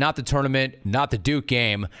 And not the tournament, not the Duke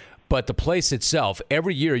game, but the place itself.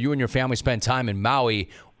 Every year, you and your family spend time in Maui.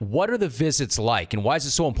 What are the visits like, and why is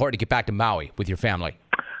it so important to get back to Maui with your family?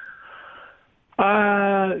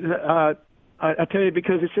 I tell you,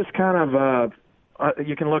 because it's just kind of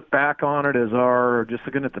you can look back on it as just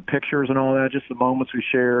looking at the pictures and all that, just the moments we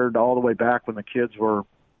shared all the way back when the kids were,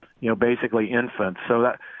 basically infants.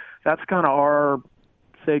 So that's kind of our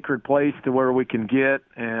sacred place to where we can get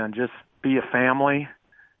and just be a family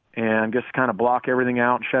and just kind of block everything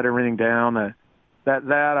out and shut everything down. That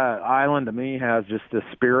island to me has just a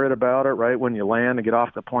spirit about it, right? When you land and get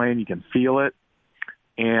off the plane, you can feel it.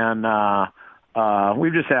 And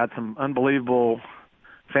we've just had some unbelievable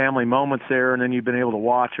family moments there, and then you've been able to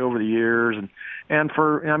watch over the years. And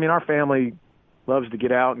our family loves to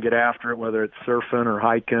get out and get after it, whether it's surfing or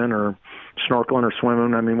hiking or snorkeling or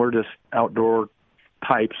swimming. We're just outdoor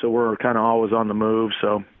types, so we're kind of always on the move.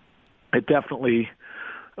 So it definitely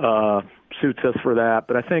suits us for that.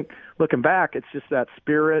 But I think looking back, it's just that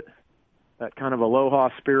spirit, that kind of aloha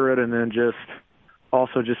spirit, and then just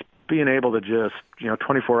being able to just,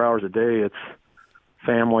 24 hours a day, it's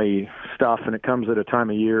family stuff, and it comes at a time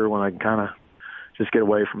of year when I can kind of just get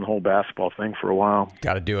away from the whole basketball thing for a while.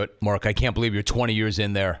 Got to do it. Mark, I can't believe you're 20 years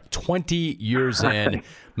in there. 20 years in. Man,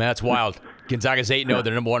 that's wild. Gonzaga's 8-0.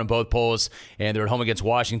 They're number one in both polls, and they're at home against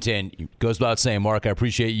Washington. It goes without saying, Mark, I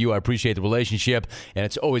appreciate you. I appreciate the relationship, and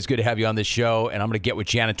it's always good to have you on this show, and I'm going to get with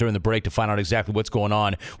Janet during the break to find out exactly what's going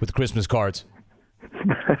on with the Christmas cards.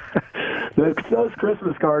 Those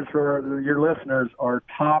Christmas cards for your listeners are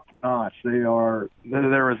top-notch. There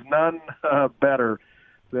is none better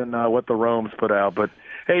than what the Rome's put out. But,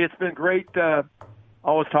 hey, it's been great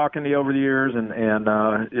always talking to you over the years,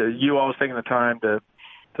 and you always taking the time to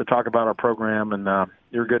talk about our program, and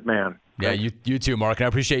you're a good man. Yeah, you too, Mark. And I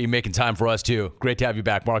appreciate you making time for us, too. Great to have you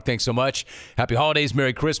back, Mark. Thanks so much. Happy holidays.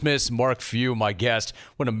 Merry Christmas. Mark Few, my guest.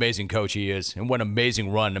 What an amazing coach he is, and what an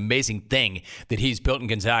amazing run, an amazing thing that he's built in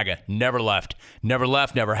Gonzaga. Never left,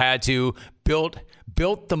 never had to.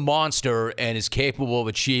 Built the monster and is capable of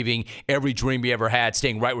achieving every dream he ever had,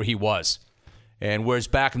 staying right where he was. And whereas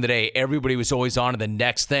back in the day, everybody was always on to the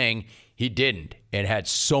next thing, he didn't, and had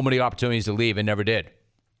so many opportunities to leave and never did.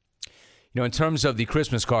 In terms of the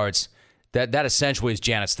Christmas cards, that essentially is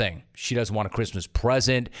Janet's thing. She doesn't want a Christmas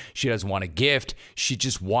present. She doesn't want a gift. She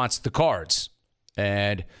just wants the cards.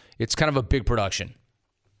 And it's kind of a big production.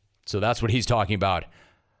 So that's what he's talking about.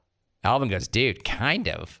 Alvin goes, dude, kind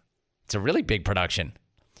of. It's a really big production.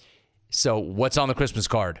 So what's on the Christmas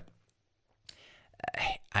card?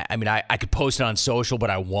 I could post it on social, but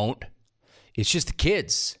I won't. It's just the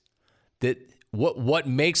kids. What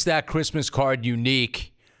makes that Christmas card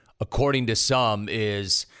unique, according to some,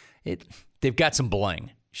 is they've got some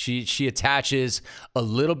bling. She attaches a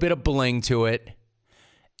little bit of bling to it,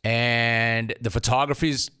 and the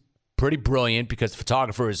photography's pretty brilliant because the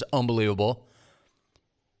photographer is unbelievable.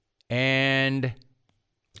 And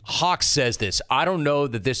Hawk says this. I don't know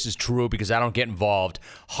that this is true because I don't get involved.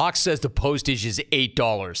 Hawk says the postage is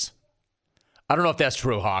 $8. I don't know if that's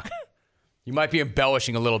true, Hawk. You might be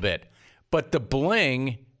embellishing a little bit. But the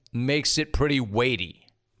bling makes it pretty weighty.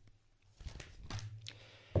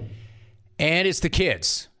 And it's the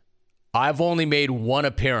kids. I've only made one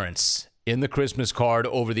appearance in the Christmas card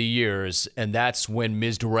over the years, and that's when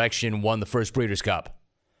Ms. Direction won the first Breeders' Cup.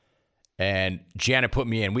 And Janet put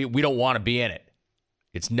me in. We don't want to be in it.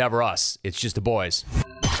 It's never us. It's just the boys.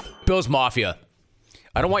 Bills Mafia.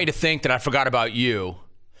 I don't want you to think that I forgot about you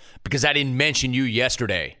because I didn't mention you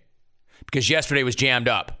yesterday. Because yesterday was jammed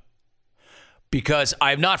up. Because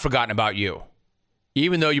I have not forgotten about you.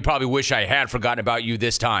 Even though you probably wish I had forgotten about you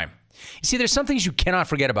this time. You see, there's some things you cannot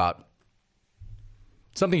forget about.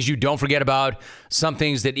 Some things you don't forget about. Some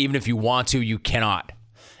things that even if you want to, you cannot.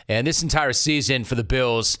 And this entire season for the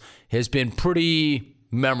Bills has been pretty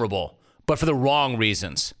memorable, but for the wrong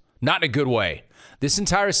reasons. Not in a good way. This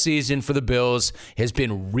entire season for the Bills has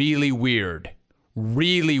been really weird.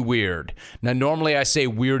 Really weird. Now, normally I say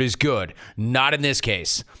weird is good. Not in this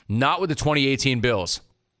case. Not with the 2018 Bills.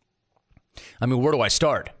 I mean, where do I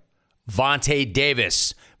start? Vontae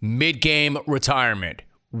Davis, mid-game retirement.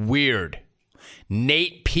 Weird.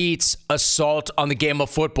 Nate Pete's assault on the game of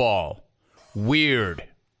football. Weird.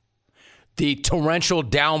 The torrential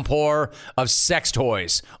downpour of sex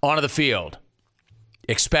toys onto the field.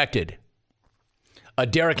 Expected. A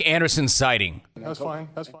Derek Anderson sighting. That's fine.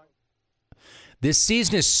 This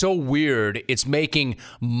season is so weird, it's making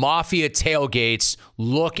mafia tailgates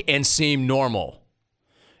look and seem normal.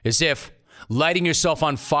 As if lighting yourself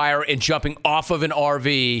on fire and jumping off of an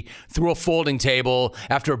RV through a folding table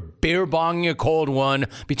after beer bonging a cold one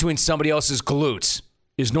between somebody else's glutes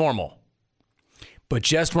is normal. But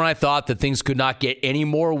just when I thought that things could not get any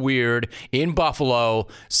more weird in Buffalo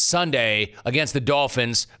Sunday against the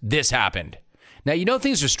Dolphins, this happened. Now, you know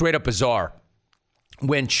things are straight up bizarre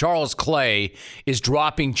when Charles Clay is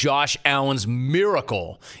dropping Josh Allen's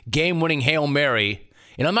miracle game-winning Hail Mary,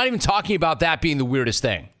 and I'm not even talking about that being the weirdest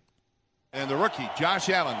thing. And the rookie, Josh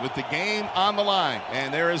Allen, with the game on the line.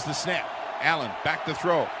 And there is the snap. Allen back to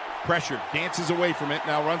throw. Pressure, dances away from it,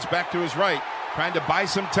 now runs back to his right. Trying to buy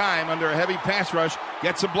some time under a heavy pass rush.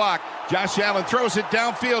 Gets a block. Josh Allen throws it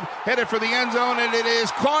downfield, headed for the end zone, and it is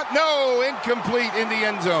caught. No, incomplete in the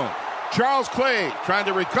end zone. Charles Clay trying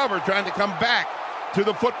to recover, trying to come back to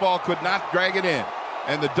the football, could not drag it in.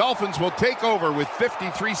 And the Dolphins will take over with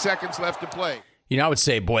 53 seconds left to play. You know, I would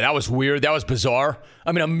say, boy, that was weird. That was bizarre.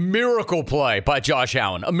 I mean, a miracle play by Josh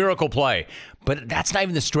Allen. A miracle play. But that's not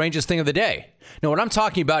even the strangest thing of the day. No, what I'm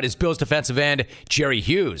talking about is Bills defensive end Jerry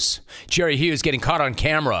Hughes. Jerry Hughes getting caught on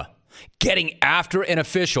camera. Getting after an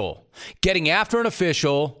official. Getting after an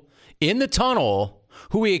official in the tunnel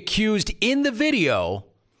who he accused in the video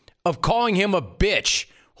of calling him a bitch.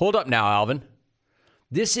 Hold up now, Alvin.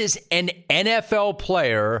 This is an NFL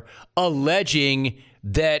player alleging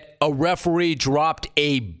that a referee dropped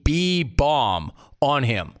a B-bomb on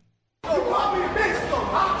him. I'll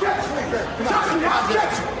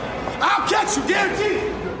catch you,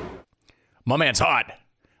 guaranteed. My man's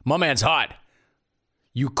hot.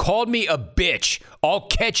 You called me a bitch. I'll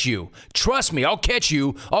catch you. Trust me, I'll catch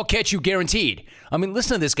you. I'll catch you guaranteed. I mean,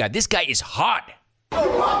 listen to this guy. This guy is hot.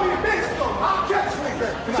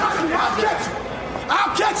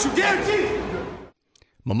 I'll catch you, guaranteed.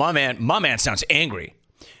 My man sounds angry.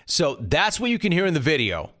 So that's what you can hear in the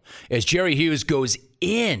video as Jerry Hughes goes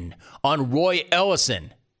in on Roy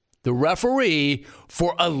Ellison, the referee,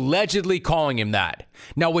 for allegedly calling him that.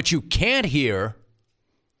 Now, what you can't hear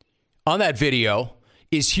on that video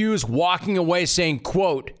is Hughes walking away saying,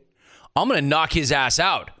 quote, I'm going to knock his ass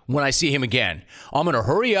out when I see him again. I'm going to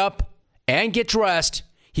hurry up and get dressed.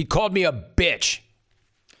 He called me a bitch.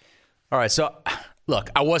 All right, so look,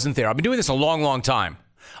 I wasn't there. I've been doing this a long, long time.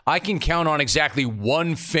 I can count on exactly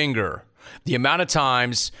one finger the amount of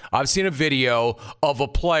times I've seen a video of a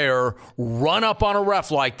player run up on a ref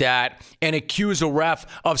like that and accuse a ref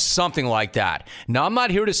of something like that. Now, I'm not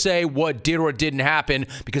here to say what did or didn't happen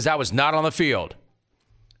because I was not on the field.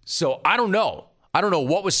 So I don't know. I don't know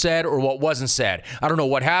what was said or what wasn't said. I don't know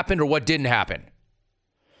what happened or what didn't happen.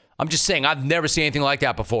 I'm just saying I've never seen anything like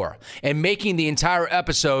that before. And making the entire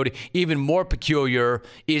episode even more peculiar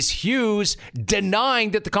is Hughes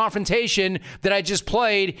denying that the confrontation that I just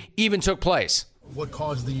played even took place. What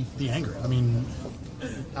caused the anger? I mean,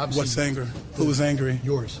 What's anger? Who was angry?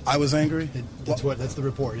 Yours. I was angry? That's the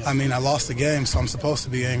report, yeah. I mean, I lost the game, so I'm supposed to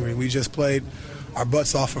be angry. We just played our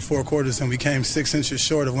butts off for 4 quarters, and we came 6 inches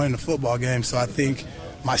short of winning the football game. So I think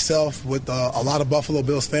myself, with a lot of Buffalo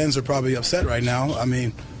Bills fans, are probably upset right now. I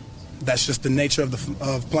mean, that's just the nature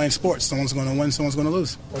of playing sports. Someone's going to win, someone's going to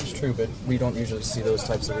lose. That's true, but we don't usually see those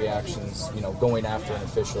types of reactions, going after an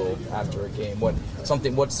official after a game.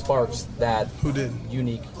 What sparks that? Who did?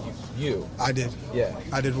 Unique you. I did. Yeah.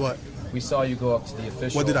 I did what? We saw you go up to the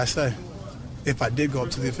official. What did I say? If I did go up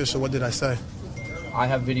to the official, what did I say? I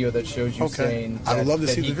have video that shows you saying that, I would love to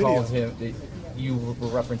see the video. You were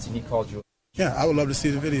referencing he called you. Yeah, I would love to see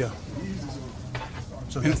the video.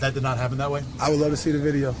 So that did not happen that way? I would love to see the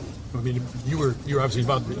video. I mean, you're obviously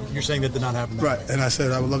you're saying that did not happen that way. Right, and I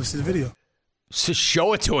said I would love to see the video. So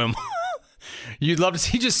show it to him. You'd love to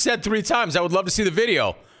see. He just said 3 times, I would love to see the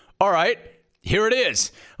video. All right, here it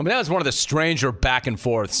is. I mean, that was one of the stranger back and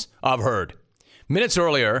forths I've heard. Minutes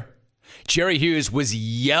earlier, Jerry Hughes was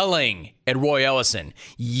yelling at Roy Ellison,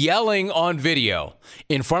 yelling on video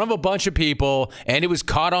in front of a bunch of people, and it was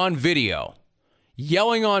caught on video.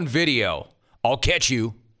 Yelling on video. I'll catch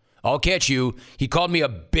you. I'll catch you. He called me a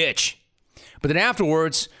bitch. But then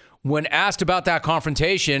afterwards, when asked about that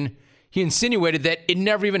confrontation, he insinuated that it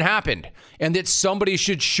never even happened and that somebody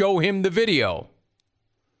should show him the video.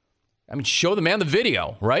 I mean, show the man the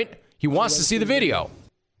video, right? He wants to see the video.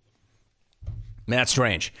 Man, that's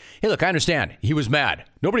strange. Hey, look, I understand. He was mad.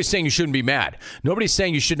 Nobody's saying you shouldn't be mad. Nobody's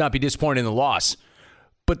saying you should not be disappointed in the loss.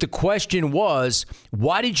 But the question was,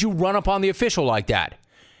 why did you run up on the official like that?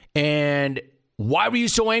 And why were you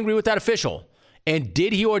so angry with that official? And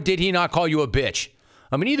did he or did he not call you a bitch?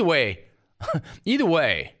 I mean, either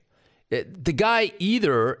way, the guy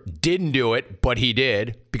either didn't do it, but he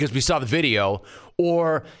did because we saw the video,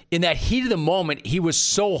 or in that heat of the moment, he was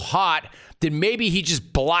so hot that maybe he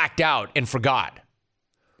just blacked out and forgot,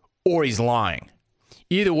 or he's lying.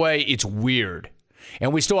 Either way, it's weird.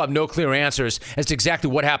 And we still have no clear answers as to exactly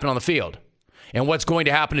what happened on the field and what's going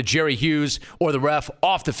to happen to Jerry Hughes or the ref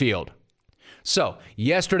off the field. So,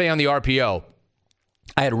 yesterday on the RPO,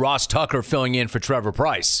 I had Ross Tucker filling in for Trevor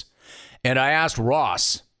Price. And I asked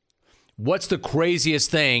Ross, what's the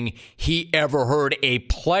craziest thing he ever heard a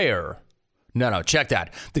player? No, check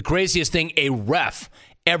that. The craziest thing a ref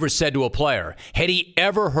ever said to a player. Had he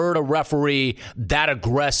ever heard a referee that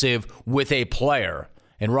aggressive with a player?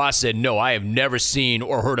 And Ross said, no, I have never seen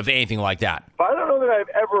or heard of anything like that. I don't know that I've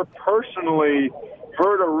ever personally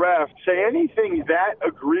heard a ref say anything that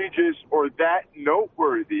egregious or that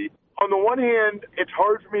noteworthy. On the one hand, it's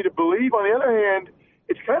hard for me to believe. On the other hand,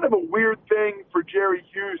 it's kind of a weird thing for Jerry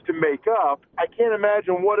Hughes to make up. I can't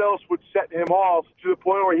imagine what else would set him off to the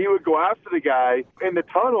point where he would go after the guy in the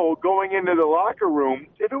tunnel going into the locker room.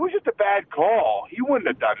 If it was just a bad call, he wouldn't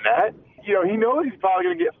have done that. You know, he knows he's probably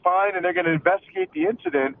going to get fined and they're going to investigate the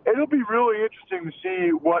incident. It'll be really interesting to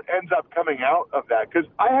see what ends up coming out of that because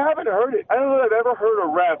I haven't heard it. I don't know that I've ever heard a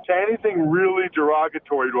ref say anything really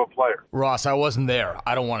derogatory to a player. Ross, I wasn't there.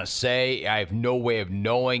 I don't want to say. I have no way of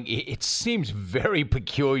knowing. It seems very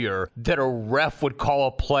peculiar that a ref would call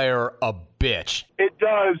a player a bitch. It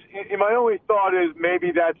does. And my only thought is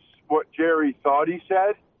maybe that's what Jerry thought he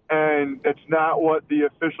said. And it's not what the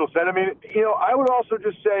official said. I mean, you know, I would also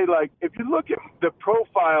just say, like, if you look at the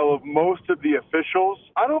profile of most of the officials,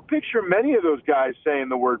 I don't picture many of those guys saying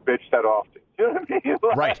the word bitch that often. You know what I mean?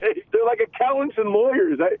 Right. They're like accountants and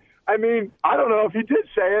lawyers. I mean, I don't know if he did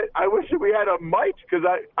say it. I wish that we had a mic because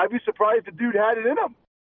I'd be surprised the dude had it in him.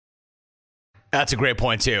 That's a great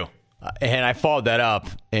point, too. And I followed that up,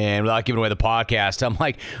 and without giving away the podcast, I'm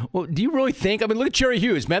like, well, do you really think? I mean, look at Jerry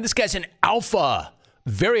Hughes, man. This guy's an alpha.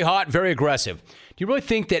 Very hot, very aggressive. Do you really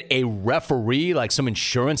think that a referee, like some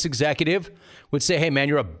insurance executive, would say, hey, man,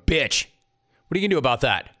 you're a bitch? What are you going to do about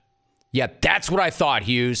that? Yeah, that's what I thought,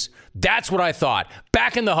 Hughes. That's what I thought.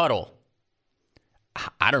 Back in the huddle.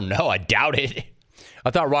 I don't know. I doubt it. I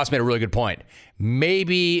thought Ross made a really good point.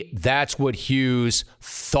 Maybe that's what Hughes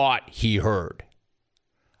thought he heard.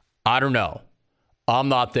 I don't know. I'm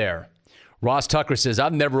not there. Ross Tucker says,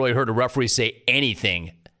 I've never really heard a referee say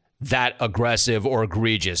anything that aggressive or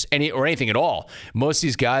egregious, or anything at all. Most of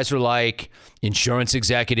these guys are like insurance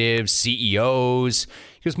executives, CEOs,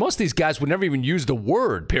 because most of these guys would never even use the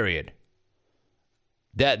word, period.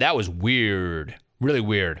 That was weird, really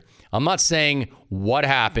weird. I'm not saying what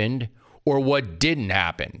happened or what didn't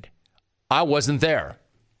happen. I wasn't there.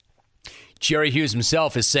 Jerry Hughes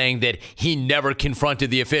himself is saying that he never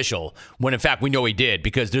confronted the official, when in fact we know he did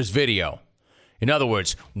because there's video. In other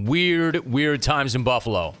words, weird times in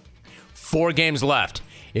Buffalo. 4 games left.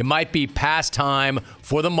 It might be past time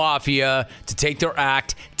for the Mafia to take their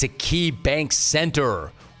act to Key Bank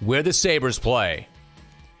Center, where the Sabres play.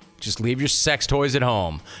 Just leave your sex toys at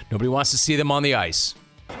home. Nobody wants to see them on the ice.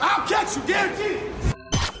 I'll catch you, guaranteed.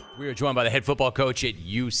 We are joined by the head football coach at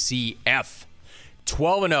UCF.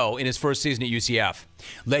 12-0 in his first season at UCF.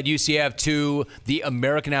 Led UCF to the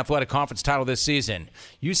American Athletic Conference title this season.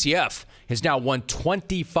 UCF has now won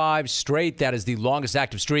 25 straight. That is the longest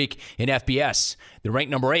active streak in FBS. They're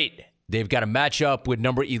ranked number 8. They've got a matchup with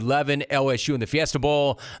number 11 LSU in the Fiesta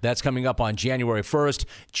Bowl. That's coming up on January 1st.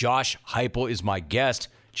 Josh Heupel is my guest.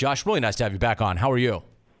 Josh, really nice to have you back on. How are you?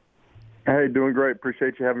 Hey, doing great.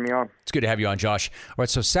 Appreciate you having me on. It's good to have you on, Josh. All right,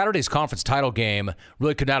 so Saturday's conference title game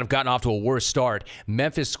really could not have gotten off to a worse start.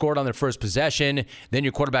 Memphis scored on their first possession. Then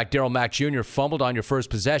your quarterback, Darryl Mack Jr., fumbled on your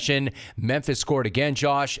first possession. Memphis scored again,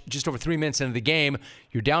 Josh. Just over 3 minutes into the game,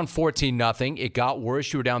 you're down 14-0. It got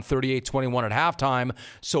worse. You were down 38-21 at halftime.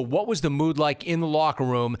 So what was the mood like in the locker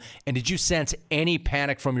room, and did you sense any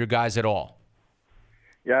panic from your guys at all?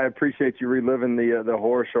 Yeah, I appreciate you reliving the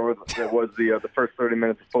horror show that was the first 30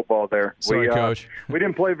 minutes of football there. Sorry, Coach. We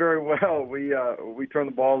didn't play very well. We turned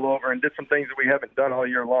the ball over and did some things that we haven't done all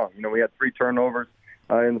year long. You know, we had 3 turnovers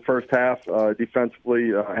in the first half.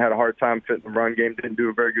 Defensively, had a hard time fitting the run game. Didn't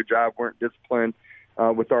do a very good job. Weren't disciplined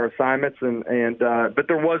with our assignments, but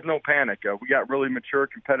there was no panic. We got really mature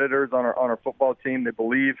competitors on our football team. They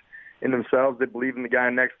believe in themselves. They believe in the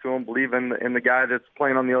guy next to them. Believe in the guy that's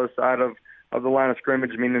playing on the other side of the line of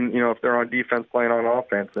scrimmage, meaning, you know, if they're on defense playing on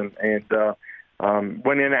offense. And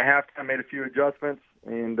went in at halftime, made a few adjustments,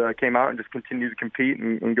 and came out and just continued to compete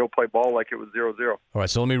and go play ball like it was 0-0. All right,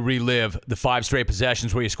 so let me relive the 5 straight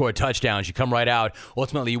possessions where you scored touchdowns. You come right out.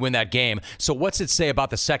 Ultimately, you win that game. So what's it say about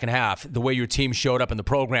the second half, the way your team showed up in the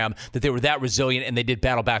program, that they were that resilient and they did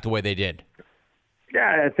battle back the way they did?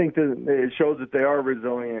 Yeah, I think that it shows that they are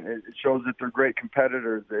resilient. It shows that they're great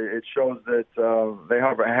competitors. It shows that they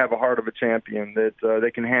have a heart of a champion, that they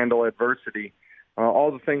can handle adversity. All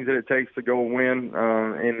the things that it takes to go win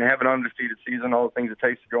and have an undefeated season, all the things it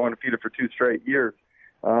takes to go undefeated for 2 straight years.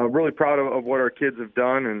 Really proud of what our kids have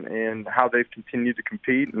done and how they've continued to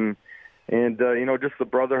compete and you know, just the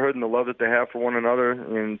brotherhood and the love that they have for one another,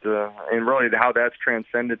 and really how that's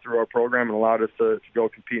transcended through our program and allowed us to go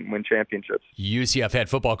compete and win championships. UCF head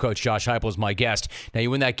football coach Josh Heupel is my guest. Now,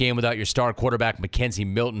 you win that game without your star quarterback, Mackenzie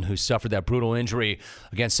Milton, who suffered that brutal injury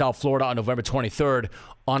against South Florida on November 23rd.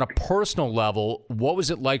 On a personal level, what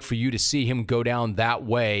was it like for you to see him go down that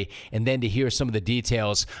way and then to hear some of the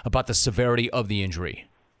details about the severity of the injury?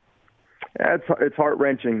 Yeah, it's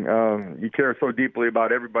heart-wrenching. You care so deeply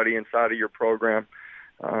about everybody inside of your program.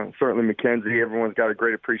 Certainly Mackenzie, everyone's got a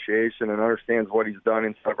great appreciation and understands what he's done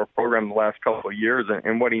inside of our program the last couple of years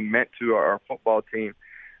and what he meant to our football team.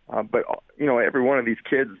 But, you know, every one of these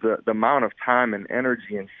kids, the amount of time and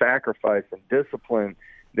energy and sacrifice and discipline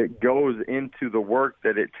that goes into the work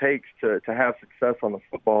that it takes to have success on the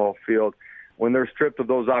football field, when they're stripped of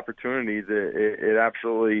those opportunities, it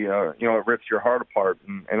absolutely, it rips your heart apart.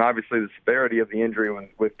 And obviously the severity of the injury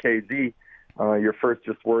with KZ, you're first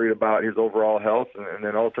just worried about his overall health and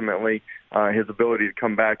then ultimately his ability to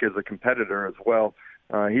come back as a competitor as well.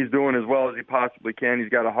 He's doing as well as he possibly can. He's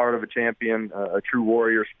got a heart of a champion, a true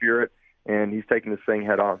warrior spirit, and he's taking this thing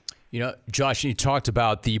head on. You know, Josh, you talked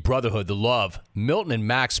about the brotherhood, the love. Milton and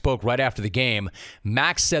Max spoke right after the game.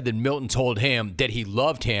 Max said that Milton told him that he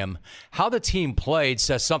loved him. How the team played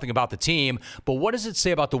says something about the team, but what does it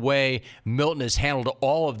say about the way Milton has handled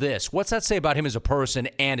all of this? What's that say about him as a person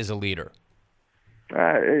and as a leader?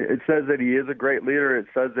 It says that he is a great leader. It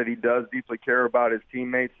says that he does deeply care about his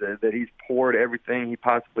teammates, that he's poured everything he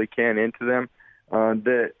possibly can into them,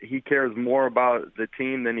 that he cares more about the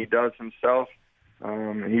team than he does himself.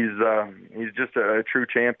 He's just a true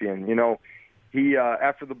champion. You know, he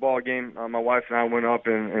after the ball game, my wife and I went up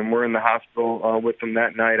and we're in the hospital with him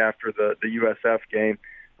that night after the USF game.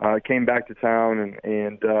 Came back to town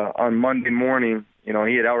and on Monday morning, you know,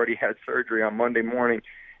 he had already had surgery on Monday morning.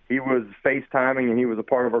 He was FaceTiming and he was a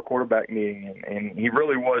part of our quarterback meeting, and he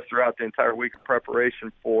really was throughout the entire week of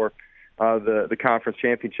preparation for the conference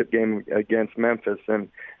championship game against Memphis. And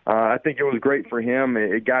I think it was great for him.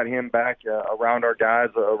 It got him back around our guys,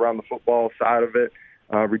 around the football side of it.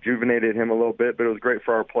 rejuvenated him a little bit, but it was great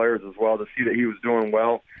for our players as well to see that he was doing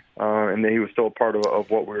well and that he was still a part of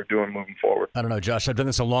what we were doing moving forward. I don't know, Josh. I've done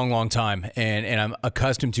this a long, long time, and I'm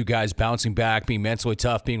accustomed to guys bouncing back, being mentally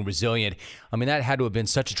tough, being resilient. I mean, that had to have been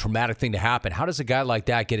such a traumatic thing to happen. How does a guy like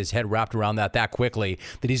that get his head wrapped around that quickly,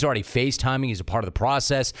 that he's already FaceTiming, he's a part of the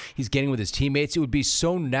process, he's getting with his teammates? It would be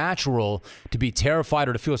so natural to be terrified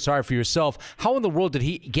or to feel sorry for yourself. How in the world did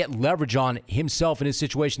he get leverage on himself in his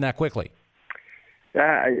situation that quickly?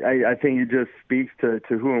 Yeah, I think it just speaks to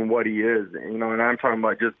who and what he is, and I'm talking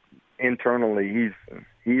about just internally.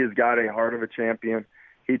 He has got a heart of a champion.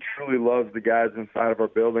 He truly loves the guys inside of our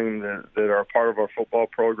building that are a part of our football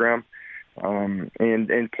program,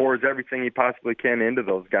 and pours everything he possibly can into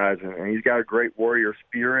those guys. And he's got a great warrior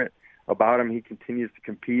spirit about him. He continues to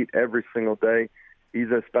compete every single day. He's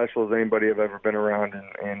as special as anybody I've ever been around,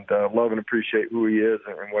 and love and appreciate who he is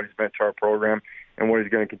and what he's meant to our program and what he's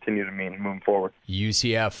going to continue to mean moving forward.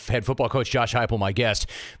 UCF head football coach Josh Heupel, my guest.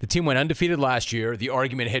 The team went undefeated last year. The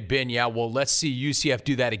argument had been, let's see UCF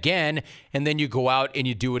do that again, and then you go out and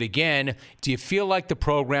you do it again. Do you feel like the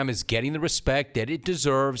program is getting the respect that it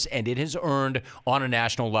deserves and it has earned on a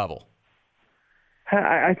national level?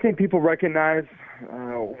 I think people recognize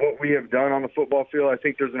what we have done on the football field. I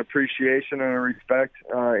think there's an appreciation and a respect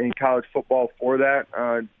in college football for that.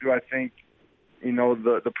 Do I think,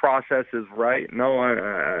 the process is right? No,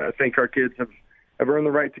 I think our kids have earned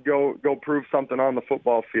the right to go prove something on the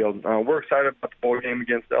football field. We're excited about the bowl game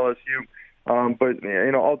against LSU. But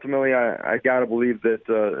ultimately, I got to believe that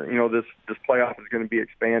this playoff is going to be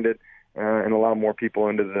expanded and allow more people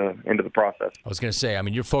into the process. I was going to say,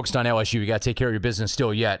 you're focused on LSU. You got to take care of your business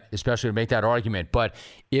still yet, especially to make that argument. But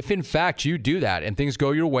if in fact you do that and things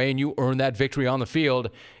go your way and you earn that victory on the field,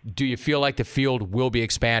 do you feel like the field will be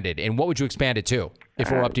expanded? And what would you expand it to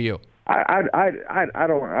if it were up to you? I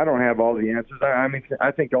don't have all the answers.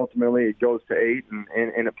 I think ultimately it goes to 8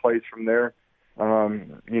 and it plays from there.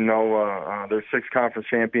 There's 6 conference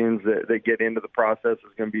champions that get into the process.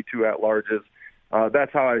 There's going to be 2 at-larges.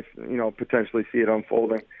 That's how I, potentially see it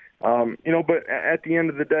unfolding. But at the end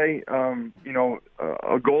of the day,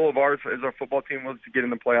 a goal of ours as our football team was to get in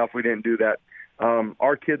the playoff. We didn't do that.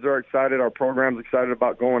 Our kids are excited. Our program's excited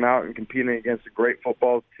about going out and competing against a great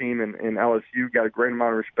football team in LSU. Got a great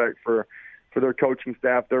amount of respect for their coaching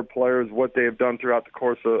staff, their players, what they have done throughout the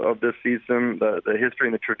course of this season, the history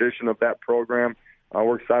and the tradition of that program.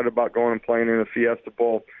 We're excited about going and playing in the Fiesta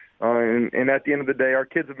Bowl. And at the end of the day, our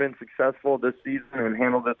kids have been successful this season and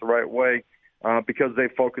handled it the right way because they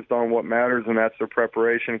focused on what matters, and that's their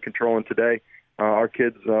preparation, controlling today. Our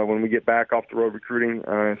kids, when we get back off the road recruiting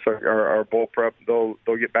and start our bowl prep, they'll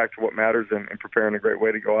get back to what matters and prepare in a great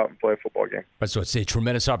way to go out and play a football game. Right, so it's a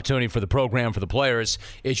tremendous opportunity for the program, for the players.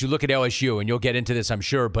 As you look at LSU, and you'll get into this, I'm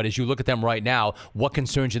sure, but as you look at them right now, what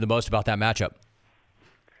concerns you the most about that matchup?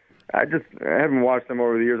 I haven't watched them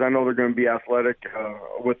over the years. I know they're going to be athletic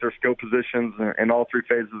with their skill positions in all 3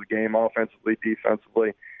 phases of the game, offensively,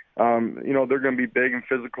 defensively. They're going to be big and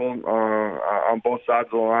physical on both sides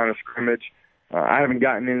of the line of scrimmage. I haven't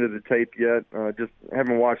gotten into the tape yet. Just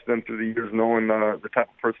haven't watched them through the years, knowing the type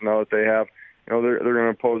of personnel that they have. They're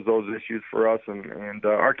going to pose those issues for us, and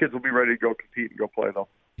our kids will be ready to go compete and go play, though.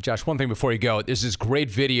 Josh, one thing before you go. There's this great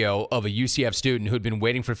video of a UCF student who'd been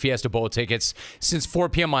waiting for Fiesta Bowl tickets since 4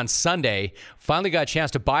 p.m. on Sunday. Finally got a chance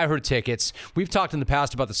to buy her tickets. We've talked in the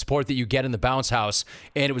past about the support that you get in the bounce house,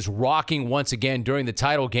 and it was rocking once again during the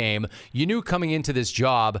title game. You knew coming into this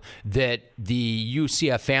job that the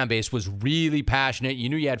UCF fan base was really passionate. You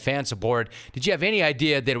knew you had fan support. Did you have any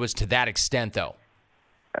idea that it was to that extent, though?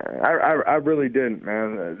 I really didn't,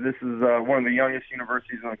 man. This is one of the youngest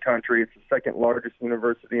universities in the country. It's the second largest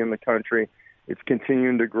university in the country. It's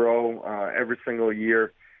continuing to grow every single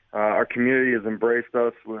year. Our community has embraced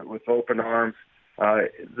us with open arms.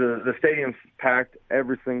 The stadium's packed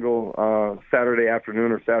every single Saturday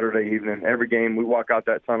afternoon or Saturday evening. Every game we walk out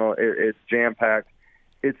that tunnel, it's jam-packed.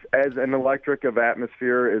 It's as an electric of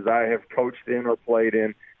atmosphere as I have coached in or played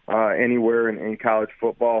in anywhere in college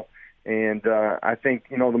football. And I think,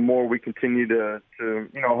 the more we continue to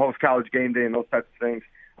host college game day and those types of things,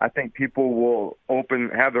 I think people will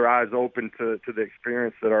have their eyes open to the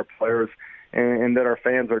experience that our players and that our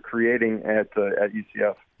fans are creating at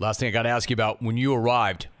UCF. Last thing I got to ask you about, when you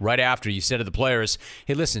arrived, right after, you said to the players,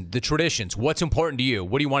 hey, listen, the traditions, what's important to you?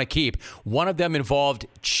 What do you want to keep? One of them involved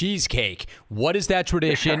cheesecake. What is that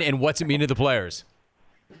tradition, and what's it mean to the players?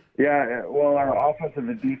 Yeah, well, our offensive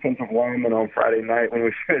and defensive linemen on Friday night, when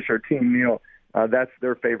we finish our team meal, that's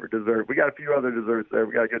their favorite dessert. We got a few other desserts there.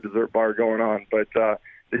 We got a good dessert bar going on, but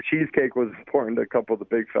the cheesecake was important to a couple of the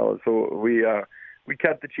big fellas. So we we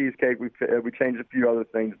kept the cheesecake. We changed a few other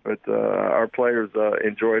things, but our players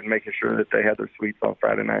enjoyed making sure that they had their sweets on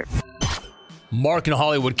Friday night. Mark in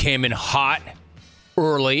Hollywood came in hot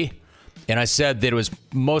early, and I said that it was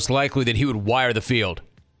most likely that he would wire the field,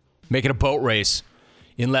 make it a boat race,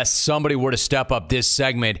 unless somebody were to step up this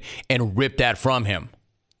segment and rip that from him.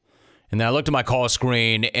 And then I looked at my call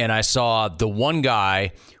screen, and I saw the one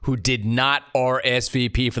guy who did not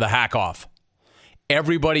RSVP for the Hackoff.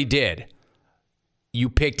 Everybody did. You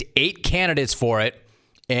picked 8 candidates for it,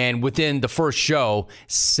 and within the first show,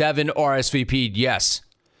 7 RSVP'd yes.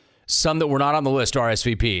 Some that were not on the list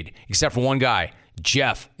RSVP'd, except for one guy,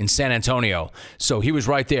 Jeff in San Antonio. So he was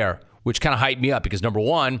right there, which kind of hyped me up because, number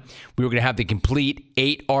one, we were going to have the complete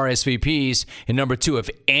 8 RSVPs. And number two, if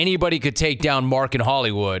anybody could take down Mark in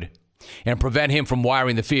Hollywood and prevent him from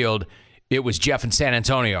wiring the field, it was Jeff in San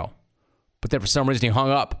Antonio. But then for some reason he hung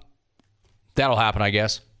up. That'll happen, I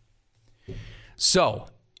guess. So,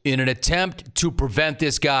 in an attempt to prevent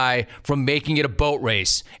this guy from making it a boat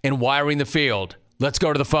race and wiring the field, let's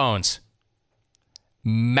go to the phones.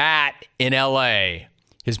 Matt in L.A.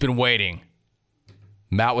 has been waiting.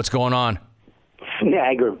 Matt, what's going on?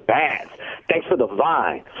 Snagger Bats. Thanks for the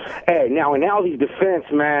vine. Hey, now in Alvy's defense,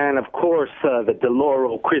 man, of course, the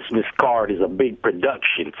DeLauro Christmas card is a big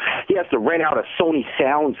production. He has to rent out a Sony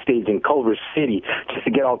soundstage in Culver City just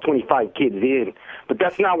to get all 25 kids in. But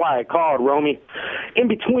that's not why I called, Romy. In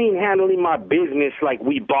between handling my business like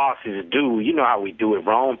we bosses do, you know how we do it,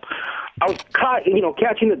 Rome. I was caught,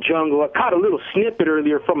 catching the jungle. I caught a little snippet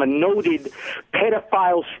earlier from a noted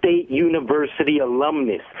pedophile State University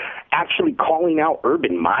alumnus actually calling out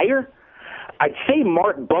Urban Meyer. I'd say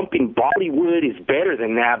Mark bumping Bollywood is better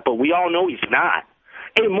than that, but we all know he's not.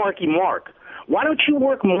 Hey, Marky Mark, why don't you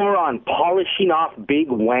work more on polishing off Big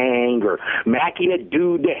Wang or macking a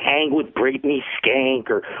dude to hang with Brittany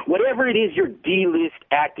Skank or whatever it is your D-list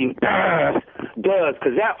acting does,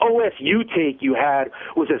 because that OSU take you had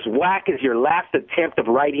was as whack as your last attempt of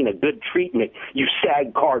writing a good treatment, you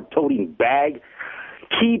SAG card-toting bag.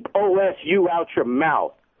 Keep OSU out your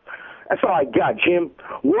mouth. That's all I got, Jim.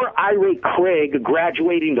 Wore irate Craig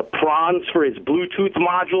graduating to prawns for his Bluetooth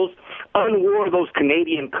modules. Unwore those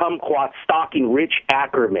Canadian kumquats stalking Rich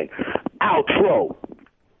Ackerman. Outro.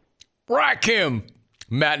 Rack him.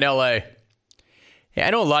 Matt in L.A. Yeah, I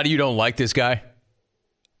know a lot of you don't like this guy.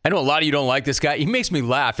 He makes me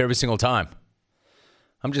laugh every single time.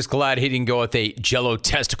 I'm just glad he didn't go with a Jello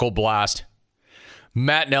testicle blast.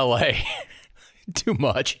 Matt in L.A. Too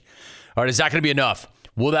much. All right, is that going to be enough?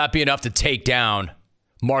 Will that be enough to take down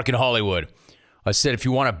Mark in Hollywood? I said if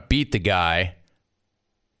you want to beat the guy,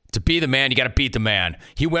 to be the man, you got to beat the man.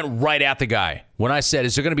 He went right at the guy. When I said,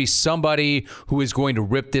 is there going to be somebody who is going to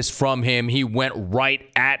rip this from him? He went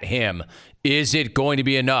right at him. Is it going to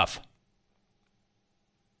be enough?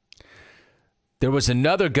 There was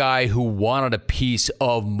another guy who wanted a piece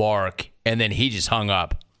of Mark, and then he just hung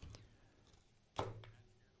up.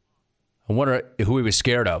 I wonder who he was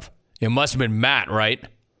scared of. It must have been Matt, right?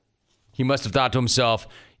 He must have thought to himself,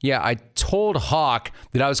 yeah, I told Hawk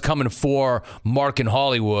that I was coming for Mark in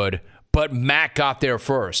Hollywood, but Matt got there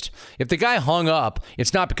first. If the guy hung up,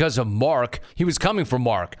 it's not because of Mark. He was coming for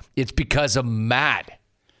Mark. It's because of Matt.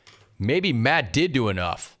 Maybe Matt did do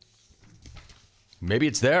enough. Maybe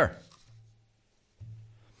it's there.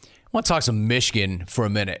 I want to talk some Michigan for a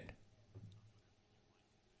minute.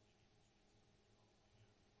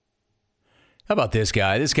 How about this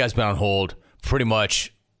guy? This guy's been on hold pretty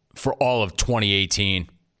much for all of 2018.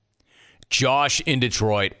 Josh in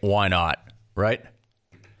Detroit. Why not? Right?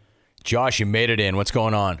 Josh, you made it in. What's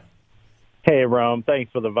going on? Hey, Rome.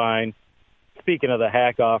 Thanks for the vine. Speaking of the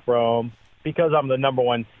Hackoff, Rome, because I'm the number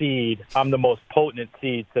 1 seed, I'm the most potent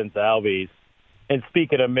seed since Albies. And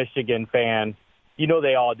speaking of Michigan fans,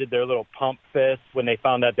 they all did their little pump fist when they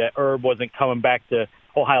found out that Herb wasn't coming back to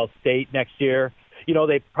Ohio State next year.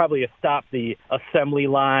 They probably have stopped the assembly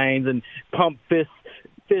lines and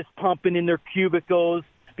fist pumping in their cubicles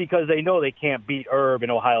because they know they can't beat Herb in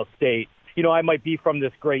Ohio State. I might be from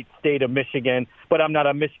this great state of Michigan, but I'm not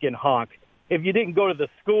a Michigan honk. If you didn't go to the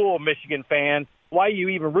school, Michigan fan, why are you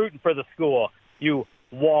even rooting for the school, you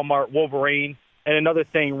Walmart Wolverine? And another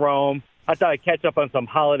thing, Rome, I thought I'd catch up on some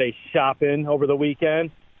holiday shopping over the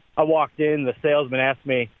weekend. I walked in, the salesman asked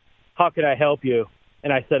me, how can I help you?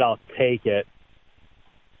 And I said, I'll take it.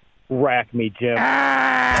 Rack me, Jim.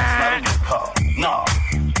 That's not a good call. No.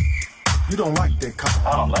 You don't like that call.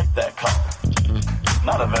 I don't like that call.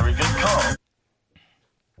 Not a very good call.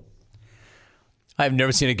 I've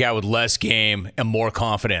never seen a guy with less game and more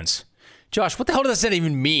confidence. Josh, what the hell does that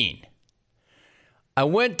even mean? I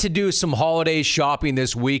went to do some holiday shopping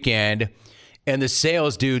this weekend, And the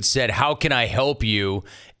sales dude said, "How can I help you?"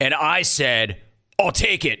 And I said, "I'll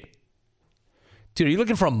take it." Dude, are you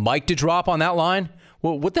looking for a mic to drop on that line?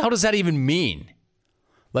 Well, what the hell does that even mean?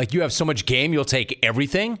 Like, you have so much game, you'll take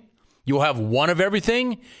everything? You'll have one of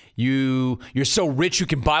everything? You're so rich you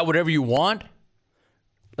can buy whatever you want?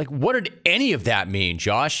 Like, what did any of that mean,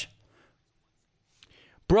 Josh?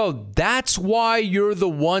 Bro, that's why you're the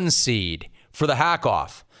 1 seed for the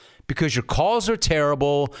Hackoff. Because your calls are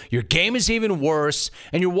terrible, your game is even worse,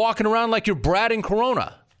 and you're walking around like you're Brad and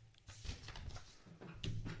Corona.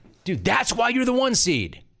 Dude, that's why you're the 1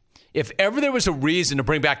 seed. If ever there was a reason to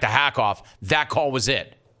bring back the Hackoff, that call was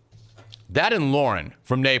it. That and Lauren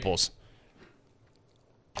from Naples.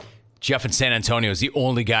 Jeff in San Antonio is the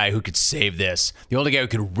only guy who could save this. The only guy who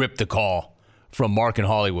could rip the call from Mark in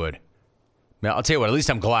Hollywood. Now, I'll tell you what, at least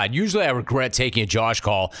I'm glad. Usually I regret taking a Josh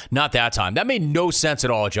call. Not that time. That made no sense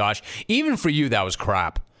at all, Josh. Even for you, that was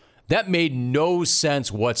crap. That made no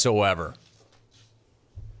sense whatsoever.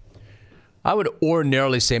 I would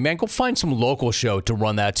ordinarily say, man, go find some local show to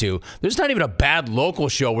run that to. There's not even a bad local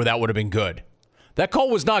show where that would have been good. That call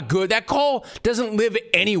was not good. That call doesn't live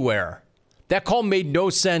anywhere. That call made no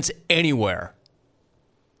sense anywhere.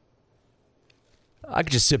 I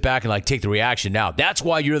could just sit back and take the reaction now. That's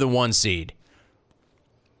why you're the 1 seed.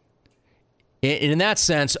 In that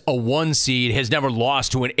sense, a 1 seed has never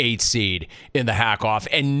lost to an 8 seed in the Hackoff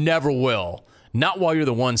and never will. Not while you're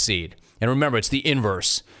the 1 seed. And remember, it's the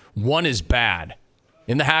inverse. 1 is bad.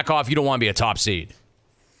 In the Hackoff, you don't want to be a top seed.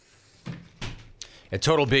 At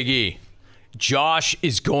Total Big E, Josh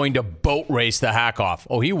is going to boat race the Hackoff.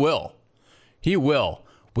 Oh, he will. He will.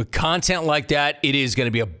 With content like that, it is going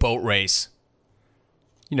to be a boat race.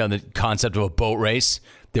 You know the concept of a boat race?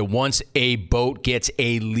 That once a boat gets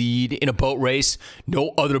a lead in a boat race,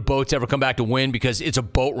 no other boats ever come back to win because it's a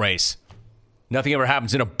boat race. Nothing ever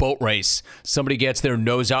happens in a boat race. Somebody gets their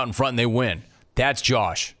nose out in front and they win. That's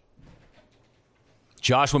Josh.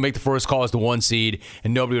 Josh will make the first call as the 1 seed,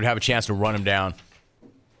 and nobody would have a chance to run him down.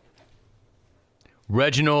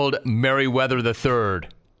 Reginald Merriweather III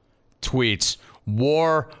tweets,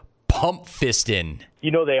 "War pump fistin'."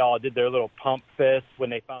 You know they all did their little pump fist when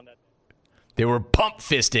they found that. They were pump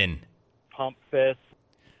fisting. Pump fist.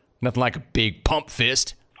 Nothing like a big pump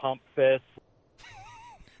fist. Pump fist.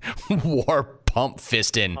 War pump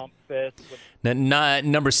fisting. Pump fist.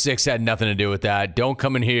 Number 6 had nothing to do with that. Don't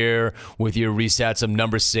come in here with your resets of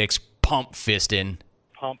number 6 pump fisting.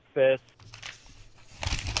 Pump fist.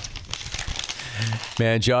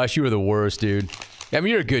 Man, Josh, you were the worst, dude. I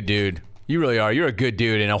mean, you're a good dude. You really are. You're a good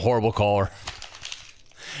dude and a horrible caller.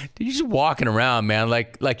 Dude, you're just walking around, man,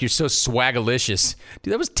 like you're so swagalicious.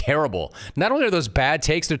 Dude, that was terrible. Not only are those bad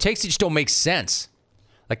takes, they're takes that just don't make sense.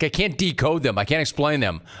 Like, I can't decode them. I can't explain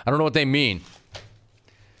them. I don't know what they mean.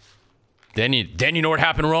 Then you know what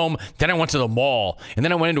happened, Rome? Then I went to the mall, and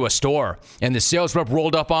then I went into a store, and the sales rep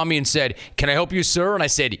rolled up on me and said, "Can I help you, sir?" And I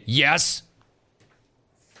said, "Yes."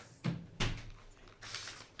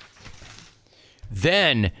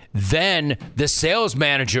 Then the sales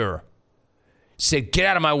manager said, "Get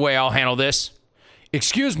out of my way, I'll handle this."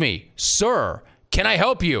 "Excuse me, sir, can I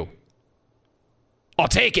help you?" "I'll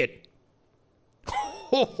take it."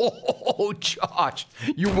 Oh, Josh,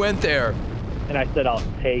 you went there. And I said, "I'll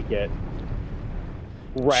take it."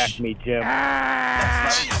 Rack me, Jim.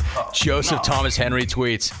 Joseph Thomas Henry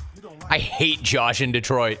tweets, "I hate Josh in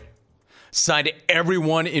Detroit. Signed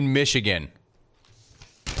everyone in Michigan."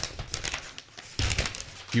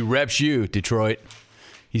 He reps you, Detroit.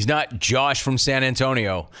 He's not Josh from San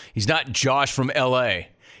Antonio. He's not Josh from L.A.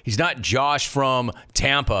 He's not Josh from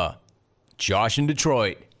Tampa. Josh in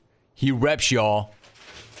Detroit. He reps y'all.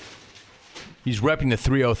 He's repping the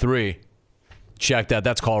 303. Check that.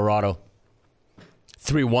 That's Colorado.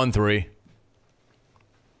 313.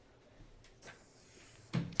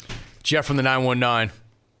 Jeff from the 919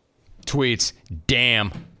 tweets,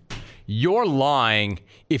 "Damn, you're lying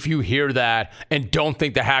if you hear that and don't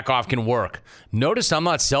think the Hackoff can work." Notice I'm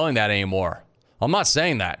not selling that anymore. I'm not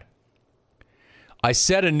saying that. I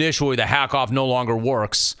said initially the Hackoff no longer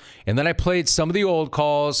works, and then I played some of the old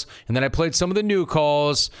calls, and then I played some of the new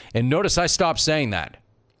calls, and notice I stopped saying that.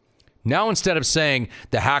 Now instead of saying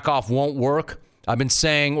the Hackoff won't work, I've been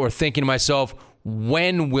saying or thinking to myself,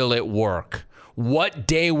 when will it work? What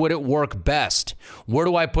day would it work best? Where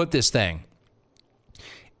do I put this thing?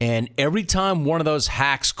 And every time one of those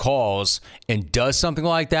hacks calls and does something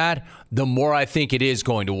like that, the more I think it is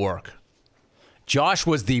going to work. Josh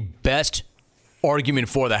was the best argument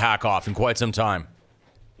for the Hackoff in quite some time.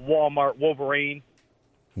 Walmart Wolverine.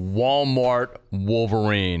 Walmart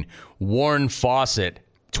Wolverine. Warren Fawcett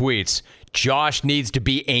tweets, Josh needs to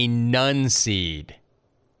be a none seed.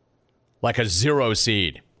 Like a 0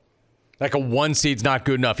 seed. Like a 1 seed's not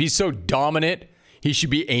good enough. He's so dominant, he should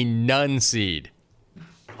be a none seed.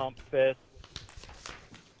 Pump fist.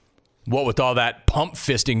 What with all that pump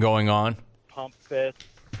fisting going on? Pump fist.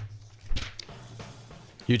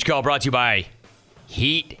 Huge call brought to you by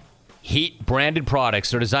Heat. Heat branded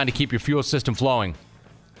products are designed to keep your fuel system flowing.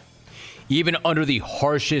 Even under the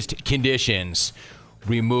harshest conditions.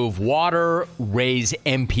 Remove water, raise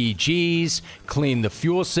MPGs, clean the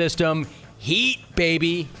fuel system. Heat,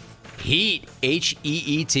 baby. Heat.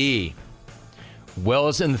 H-E-E-T.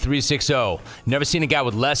 Wells in the 360. Never seen a guy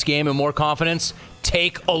with less game and more confidence?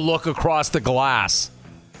 Take a look across the glass.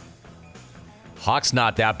 Hawk's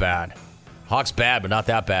not that bad. Hawk's bad, but not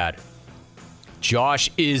that bad. Josh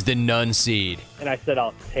is the none seed. And I said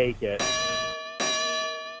I'll take it.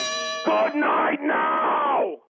 Good night now.